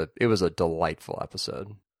it was a delightful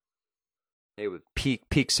episode. It was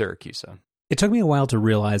peak Syracuse. It took me a while to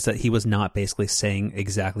realize that he was not basically saying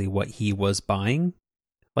exactly what he was buying.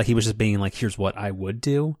 Like, he was just being like, here's what I would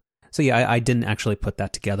do. So yeah, I didn't actually put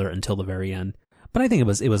that together until the very end. But I think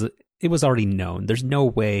it was already known. There's no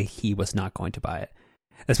way he was not going to buy it.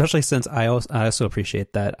 Especially since I also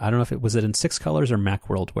appreciate that. I don't know if it was in 6 Colors or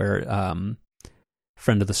Macworld, where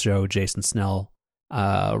friend of the show Jason Snell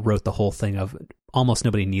wrote the whole thing of almost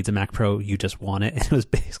nobody needs a Mac Pro, you just want it. And it was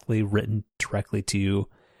basically written directly to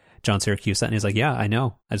John Syracuse, and he's like, yeah, I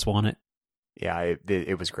know, I just want it. Yeah,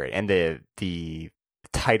 it was great. And the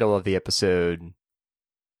title of the episode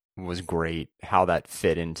was great. How that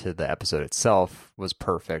fit into the episode itself was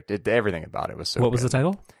perfect. Everything about it was so What was the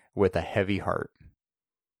title? With a Heavy Heart.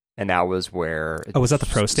 And that was where... Oh, was that the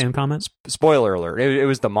Pro Stand comment? Spoiler alert. It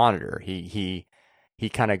was the monitor. He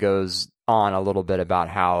kind of goes on a little bit about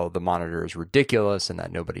how the monitor is ridiculous and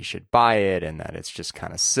that nobody should buy it and that it's just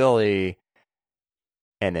kind of silly.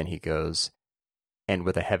 And then he goes, and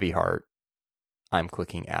with a heavy heart, I'm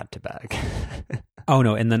clicking add to bag. Oh,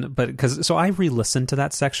 no. And then, so I re-listened to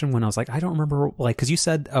that section when I was like, I don't remember, like, because you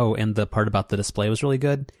said, oh, and the part about the display was really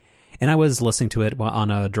good. And I was listening to it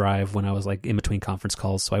on a drive when I was like in between conference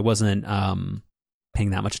calls. So I wasn't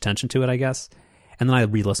paying that much attention to it, I guess. And then I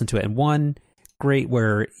re-listened to it. And one great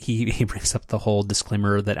where he brings up the whole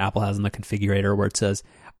disclaimer that Apple has in the configurator where it says,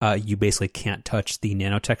 you basically can't touch the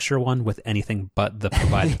nanotexture one with anything but the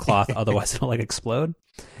provided cloth, otherwise it'll like explode.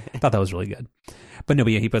 I thought that was really good. But no,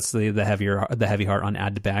 but yeah, he puts the heavy heart on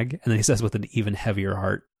add to bag, and then he says with an even heavier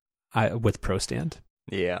heart with Pro Stand.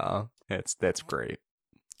 Yeah, that's great.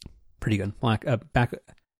 Pretty good.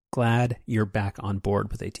 Glad you're back on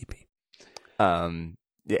board with ATP.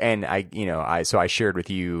 And I shared with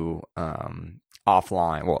you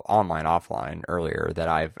offline earlier that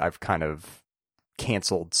I've kind of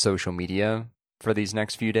canceled social media for these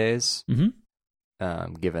next few days,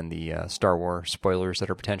 given the Star Wars spoilers that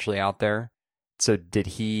are potentially out there. So did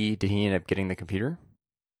he end up getting the computer?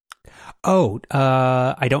 Oh,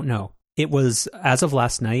 I don't know. It was as of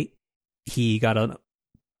last night. He got a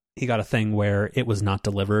thing where it was not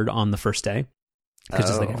delivered on the first day because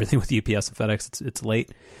just like everything with UPS and FedEx, it's late.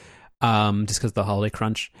 Just because of the holiday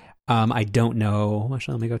crunch. I don't know.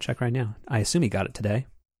 Actually, let me go check right now. I assume he got it today.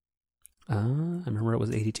 I remember it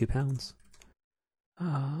was 82 pounds.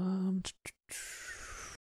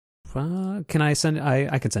 Can I send?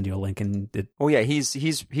 I can send you a link and. Oh yeah, he's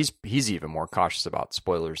even more cautious about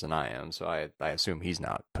spoilers than I am. So I assume he's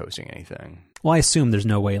not posting anything. Well, I assume there's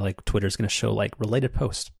no way like Twitter's going to show like related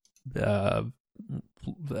posts. Han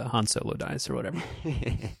Solo dies or whatever.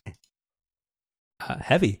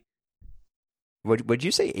 Heavy. Would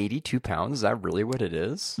you say 82 pounds? Is that really what it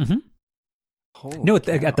is? Mm-hmm. No, at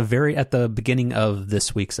the beginning of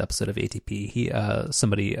this week's episode of ATP,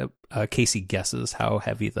 Casey guesses how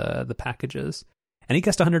heavy the package is, and he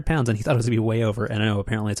guessed 100 pounds, and he thought it was gonna be way over. And I know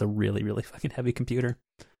apparently it's a really, really fucking heavy computer.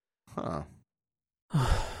 Huh.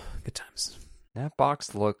 Good times. That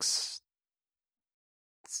box looks,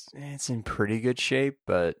 it's in pretty good shape,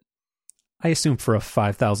 but I assume for a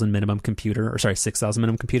 5,000 minimum computer, or sorry, 6,000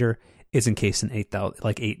 minimum computer, is encased in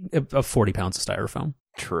 40 pounds of styrofoam.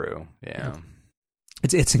 True. Yeah.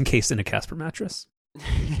 It's encased in a Casper mattress.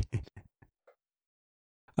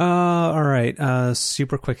 All right.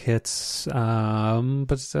 Super quick hits.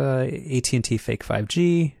 But AT&T fake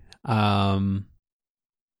 5G.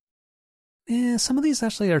 Some of these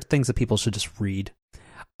actually are things that people should just read.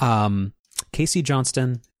 Casey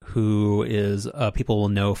Johnston, who is people will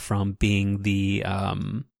know from being the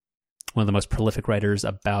one of the most prolific writers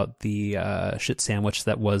about the shit sandwich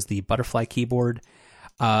that was the butterfly keyboard.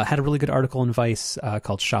 Had a really good article in Vice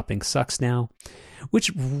called Shopping Sucks Now,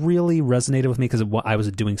 which really resonated with me because I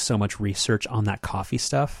was doing so much research on that coffee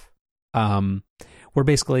stuff. Where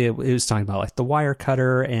basically it was talking about like the wire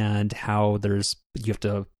cutter and how you have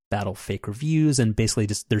to battle fake reviews, and basically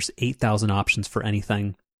just there's 8,000 options for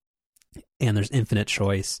anything, and there's infinite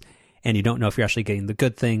choice, and you don't know if you're actually getting the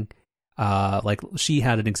good thing. Like she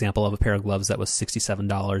had an example of a pair of gloves that was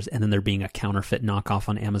 $67, and then there being a counterfeit knockoff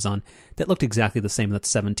on Amazon that looked exactly the same,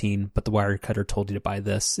 that's $17, but the Wirecutter told you to buy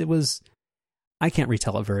this. It was, I can't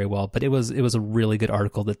retell it very well, but it was a really good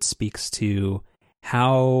article that speaks to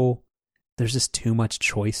how there's just too much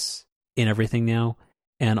choice in everything now,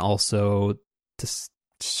 and also just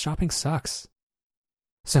shopping sucks.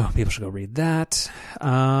 So people should go read that.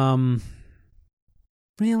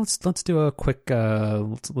 Yeah, let's do a quick.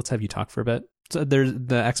 Let's have you talk for a bit. So there's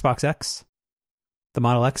the Xbox X, the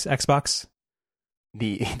Model X Xbox,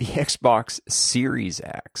 the Xbox Series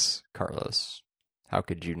X. Carlos, how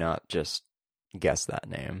could you not just guess that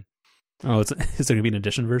name? Oh, is there going to be an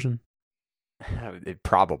edition version?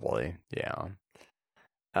 Probably, yeah.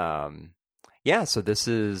 Yeah, so this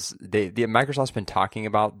is the Microsoft's been talking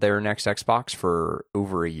about their next Xbox for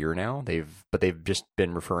over a year now. They've just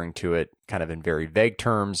been referring to it kind of in very vague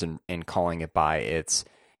terms and calling it by its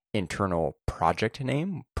internal project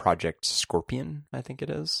name, Project Scorpion, I think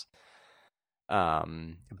it is.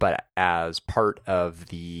 But as part of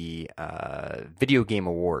the Video Game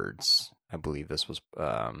Awards, I believe this was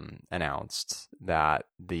announced that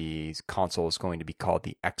the console is going to be called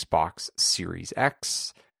the Xbox Series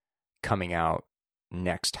X, coming out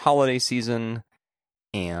next holiday season,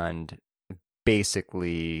 and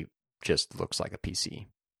basically just looks like a PC,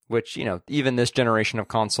 which, you know, even this generation of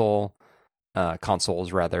consoles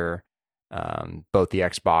rather, both the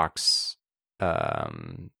Xbox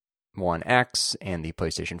One X and the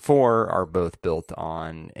PlayStation 4 are both built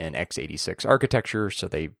on an x86 architecture, so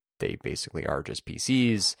they basically are just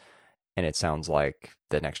PCs, and it sounds like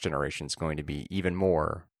the next generation is going to be even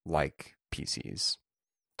more like PCs.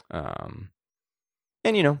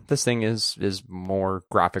 And you know, this thing is more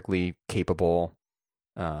graphically capable,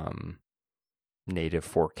 native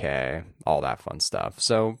 4K, all that fun stuff.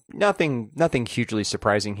 So nothing hugely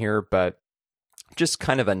surprising here, but just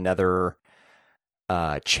kind of another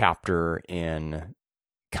chapter in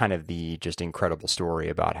kind of the just incredible story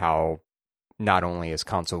about how not only is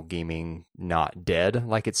console gaming not dead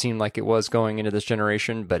like it seemed like it was going into this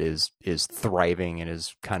generation, but is thriving and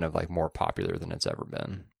is kind of like more popular than it's ever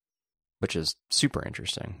been, which is super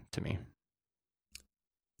interesting to me.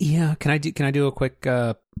 Yeah, can I do a quick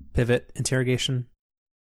pivot interrogation?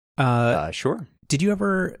 Sure. Did you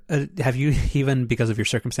ever have you, even because of your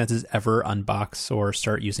circumstances, ever unbox or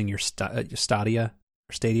start using your Stadia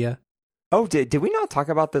or Stadia? Oh, did we not talk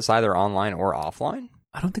about this either online or offline?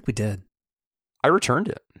 I don't think we did. I returned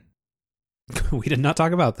it. We did not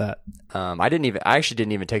talk about that. I actually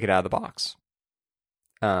didn't even take it out of the box.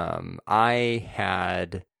 I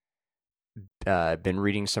had been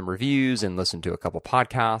reading some reviews and listened to a couple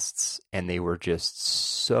podcasts, and they were just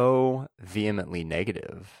so vehemently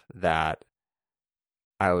negative that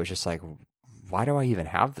I was just like, why do I even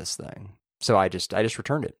have this thing? So I just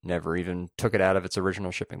returned it. Never even took it out of its original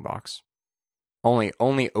shipping box. Only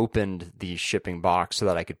opened the shipping box so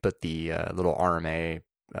that I could put the little RMA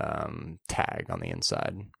tag on the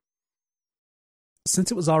inside.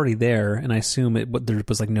 Since it was already there, and I assume there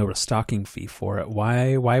was like no restocking fee for it,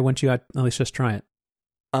 why wouldn't you at least just try it?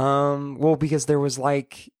 Well, because there was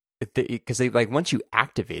like, because they like once you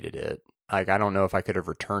activated it, like I don't know if I could have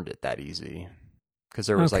returned it that easy, because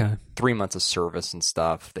there was like 3 months of service and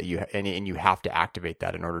stuff that and you have to activate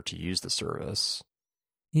that in order to use the service.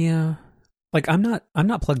 Yeah. Like I'm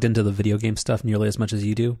not plugged into the video game stuff nearly as much as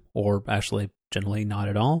you do, or actually generally not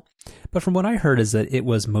at all. But from what I heard is that it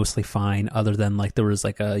was mostly fine, other than like there was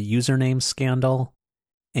like a username scandal,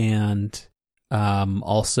 and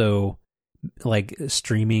also like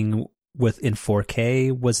streaming in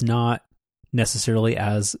 4K was not necessarily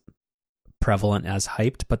as prevalent as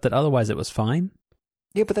hyped, but that otherwise it was fine.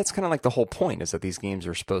 Yeah, but that's kind of like the whole point, is that these games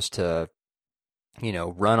are supposed to, you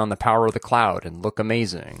know, run on the power of the cloud and look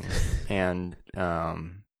amazing. And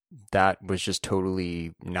that was just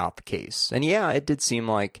totally not the case. And yeah, it did seem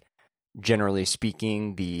like, generally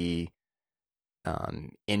speaking, the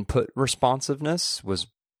input responsiveness was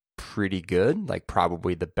pretty good, like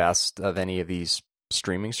probably the best of any of these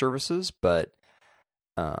streaming services, but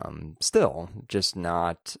still just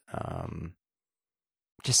not,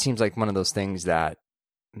 just seems like one of those things that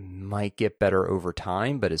might get better over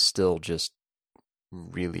time, but is still just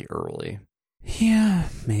really early. Yeah,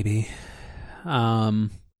 maybe.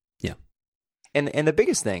 Yeah. And the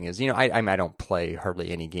biggest thing is, you know, I don't play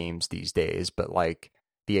hardly any games these days, but like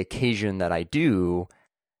the occasion that I do,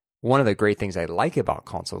 one of the great things I like about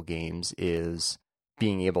console games is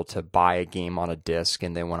being able to buy a game on a disc,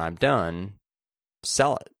 and then when I'm done,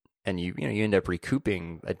 sell it and you end up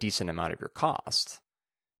recouping a decent amount of your cost.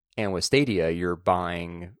 And with Stadia, you're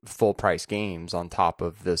buying full price games on top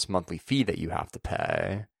of this monthly fee that you have to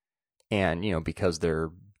pay. And, because they're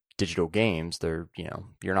digital games, you're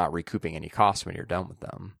not recouping any costs when you're done with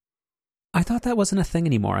them. I thought that wasn't a thing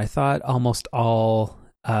anymore. I thought almost all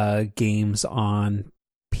games on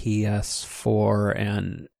PS4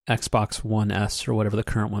 and Xbox One S or whatever the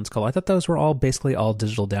current one's called, I thought those were all basically all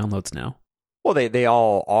digital downloads now. Well, they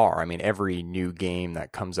all are. I mean, every new game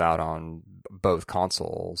that comes out on both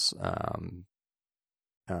consoles,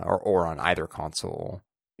 or on either console,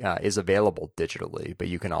 is available digitally, but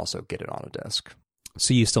you can also get it on a disc.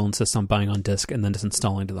 So you still insist on buying on disc and then just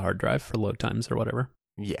installing to the hard drive for load times or whatever?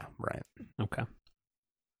 Yeah, right. Okay.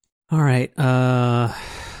 All right.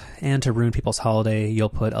 And to ruin people's holiday, you'll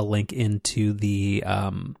put a link into the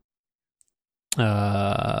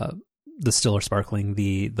Still or Sparkling,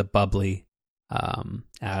 the bubbly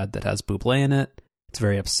ad that has Buble in it. It's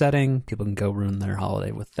very upsetting. People can go ruin their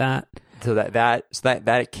holiday with that. So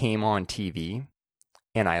that came on TV,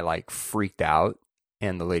 and I freaked out,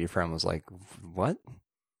 and the lady friend was like, "What?"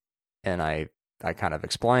 And I kind of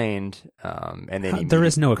explained, and then there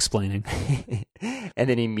is no explaining. And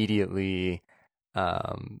then immediately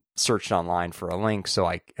searched online for a link. So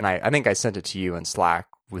I think I sent it to you in Slack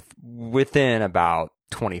within about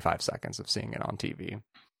 25 seconds of seeing it on TV.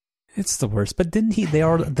 It's the worst. But didn't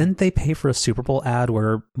they pay for a Super Bowl ad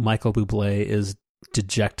where Michael Bublé is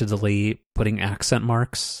dejectedly putting accent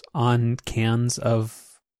marks on cans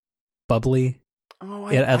of bubbly?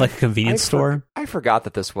 At a convenience store. I forgot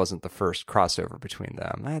that this wasn't the first crossover between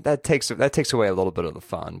them. That takes away a little bit of the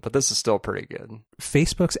fun, but this is still pretty good.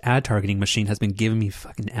 Facebook's ad targeting machine has been giving me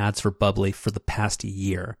fucking ads for bubbly for the past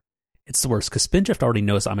year. It's the worst because Spindrift already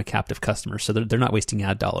knows I'm a captive customer, so they're not wasting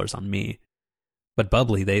ad dollars on me. But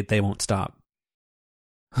bubbly, they won't stop.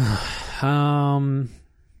 Yeah, I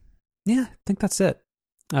think that's it.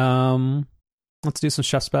 Let's do some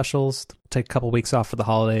chef specials. Take a couple weeks off for the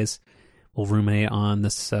holidays. We'll ruminate on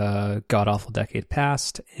this god-awful decade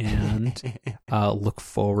past and look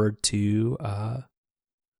forward to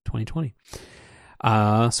 2020.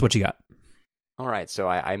 So what you got? All right. So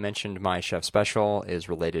I mentioned my chef special is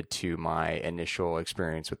related to my initial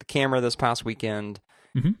experience with the camera this past weekend.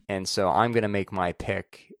 Mm-hmm. And so I'm going to make my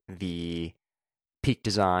pick the Peak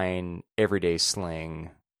Design Everyday Sling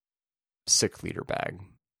 6-liter bag.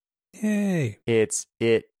 Yay. It's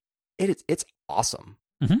awesome.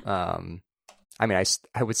 Mm-hmm. I mean,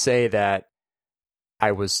 I would say that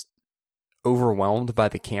I was overwhelmed by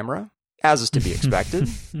the camera, as is to be expected.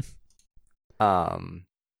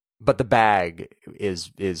 But the bag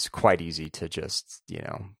is quite easy to just,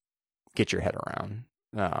 get your head around.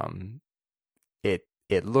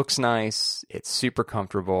 It looks nice. It's super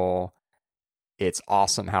comfortable. It's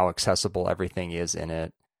awesome how accessible everything is in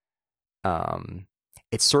it.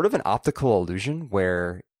 It's sort of an optical illusion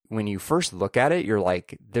where when you first look at it, you're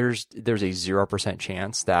like, there's a 0%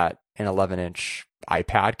 chance that an 11-inch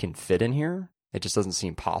iPad can fit in here. It just doesn't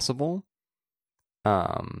seem possible.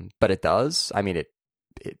 But it does. I mean, it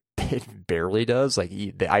barely does. Like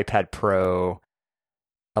the iPad Pro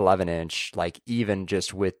 11-inch, even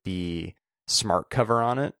just with the smart cover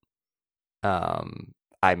on it, I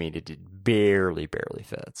mean, it barely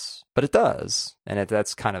fits, but it does, and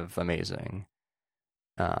that's kind of amazing.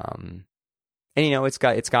 And it's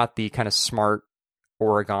got the kind of smart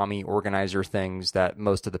origami organizer things that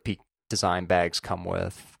most of the Peak Design bags come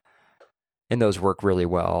with, and those work really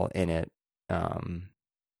well in it.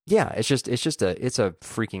 Yeah, it's a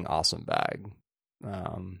freaking awesome bag.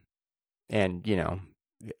 And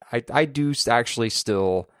I do actually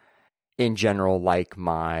still, in general, like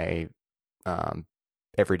my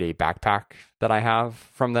everyday backpack that I have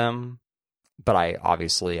from them. But I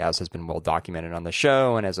obviously, as has been well documented on the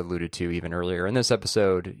show and as alluded to even earlier in this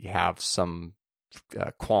episode, you have some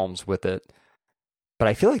qualms with it. But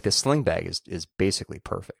I feel like the sling bag is basically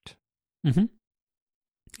perfect. Mm-hmm.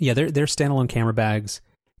 Yeah, they're standalone camera bags,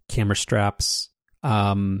 camera straps,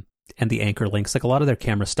 and the anchor links. Like a lot of their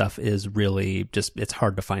camera stuff is really just, it's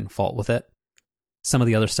hard to find fault with it. Some of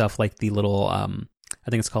the other stuff, like the little, I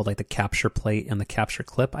think it's called like the capture plate and the capture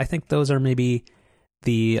clip. I think those are maybe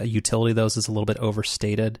the utility of those is a little bit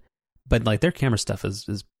overstated, but like their camera stuff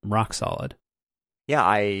is rock solid. Yeah,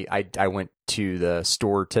 I went to the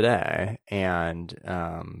store today and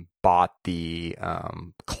bought the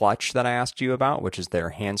clutch that I asked you about, which is their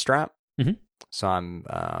hand strap. Mm-hmm. So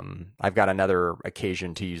I've got another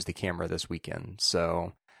occasion to use the camera this weekend.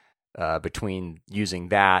 So between using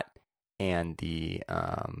that and the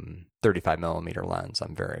 35 millimeter lens,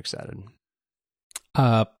 I'm very excited.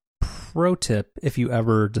 pro tip, if you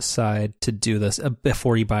ever decide to do this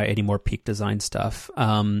before you buy any more Peak Design stuff,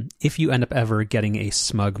 if you end up ever getting a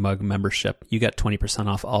Smug Mug membership, you get 20%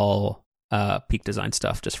 off all Peak Design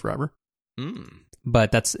stuff just forever.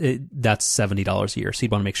 But that's $70 a year, so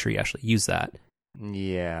you'd want to make sure you actually use that.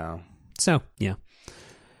 Yeah. So yeah.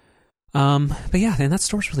 But yeah, and that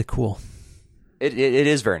store's really cool. It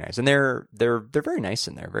is very nice, and they're very nice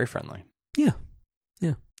in there, very friendly. Yeah.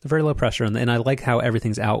 They're very low pressure, and I like how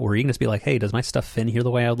everything's out where you can just be like, hey, does my stuff fit in here the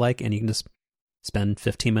way I would like? And you can just spend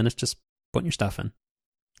 15 minutes just putting your stuff in.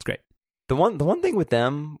 It's great. The one thing with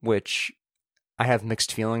them, which I have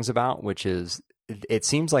mixed feelings about, which is it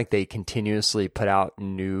seems like they continuously put out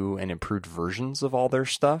new and improved versions of all their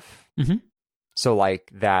stuff. Mm-hmm. So like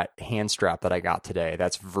that hand strap that I got today,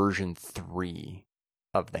 that's version 3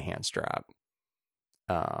 of the hand strap.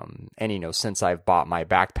 And, you know, since I've bought my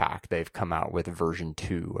backpack, they've come out with version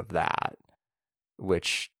 2 of that,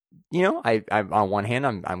 which, you know, I on one hand,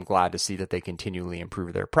 I'm glad to see that they continually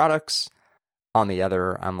improve their products. On the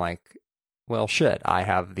other, I'm like, well, shit, I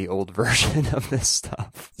have the old version of this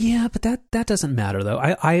stuff. Yeah, but that doesn't matter, though.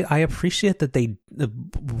 I appreciate that they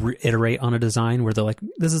iterate on a design where they're like,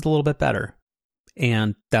 this is a little bit better.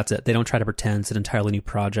 And that's it. They don't try to pretend it's an entirely new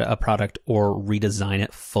a product or redesign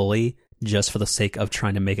it fully just for the sake of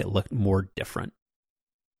trying to make it look more different.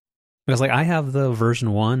 Because like I have the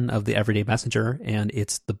version 1 of the Everyday Messenger, and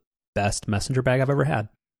it's the best messenger bag I've ever had.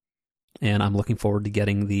 And I'm looking forward to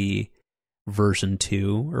getting the version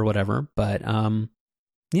 2 or whatever. But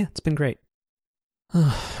yeah, it's been great. All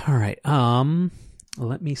right.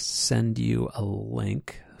 Let me send you a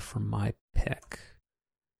link for my pick.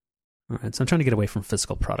 All right, so I'm trying to get away from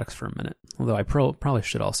physical products for a minute. Although I probably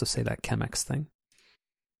should also say that Chemex thing.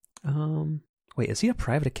 Wait, is he a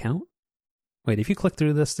private account? Wait, if you click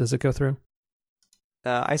through this, does it go through?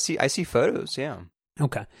 I see photos. Yeah.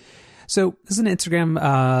 Okay. So this is an Instagram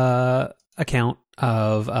account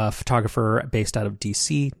of a photographer based out of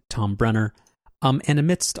DC, Tom Brenner. And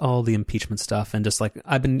amidst all the impeachment stuff, and just like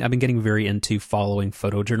I've been getting very into following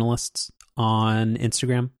photojournalists on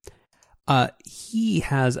Instagram. He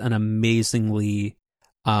has an amazingly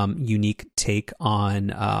unique take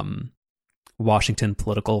on Washington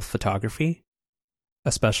political photography,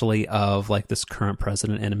 especially of like this current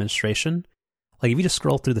president and administration. Like if you just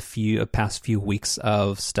scroll through the past few weeks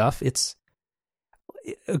of stuff, it's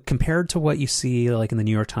compared to what you see like in the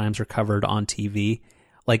New York Times or covered on TV.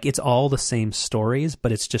 Like it's all the same stories,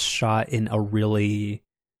 but it's just shot in a really,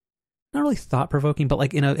 not really thought-provoking, but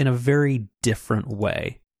like in a very different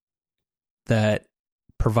way that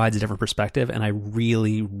provides a different perspective. And I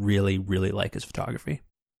really, really, really like his photography.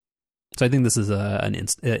 So I think this is an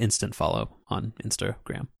instant follow on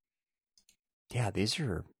Instagram. Yeah, these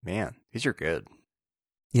are good.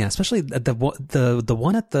 Yeah, especially the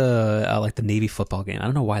one at the like the Navy football game. I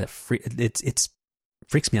don't know why it's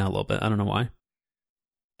freaks me out a little bit. I don't know why.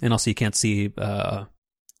 And also you can't see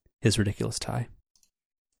his ridiculous tie.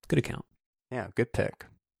 Good account. Yeah, good pick.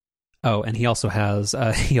 Oh, and he also has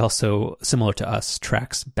similar to us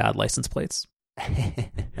tracks bad license plates.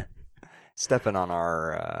 Stepping on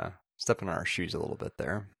our shoes a little bit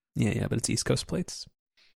there. Yeah, but it's East Coast plates.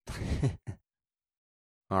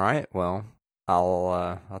 All right, well,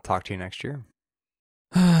 I'll talk to you next year.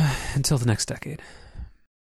 Until the next decade.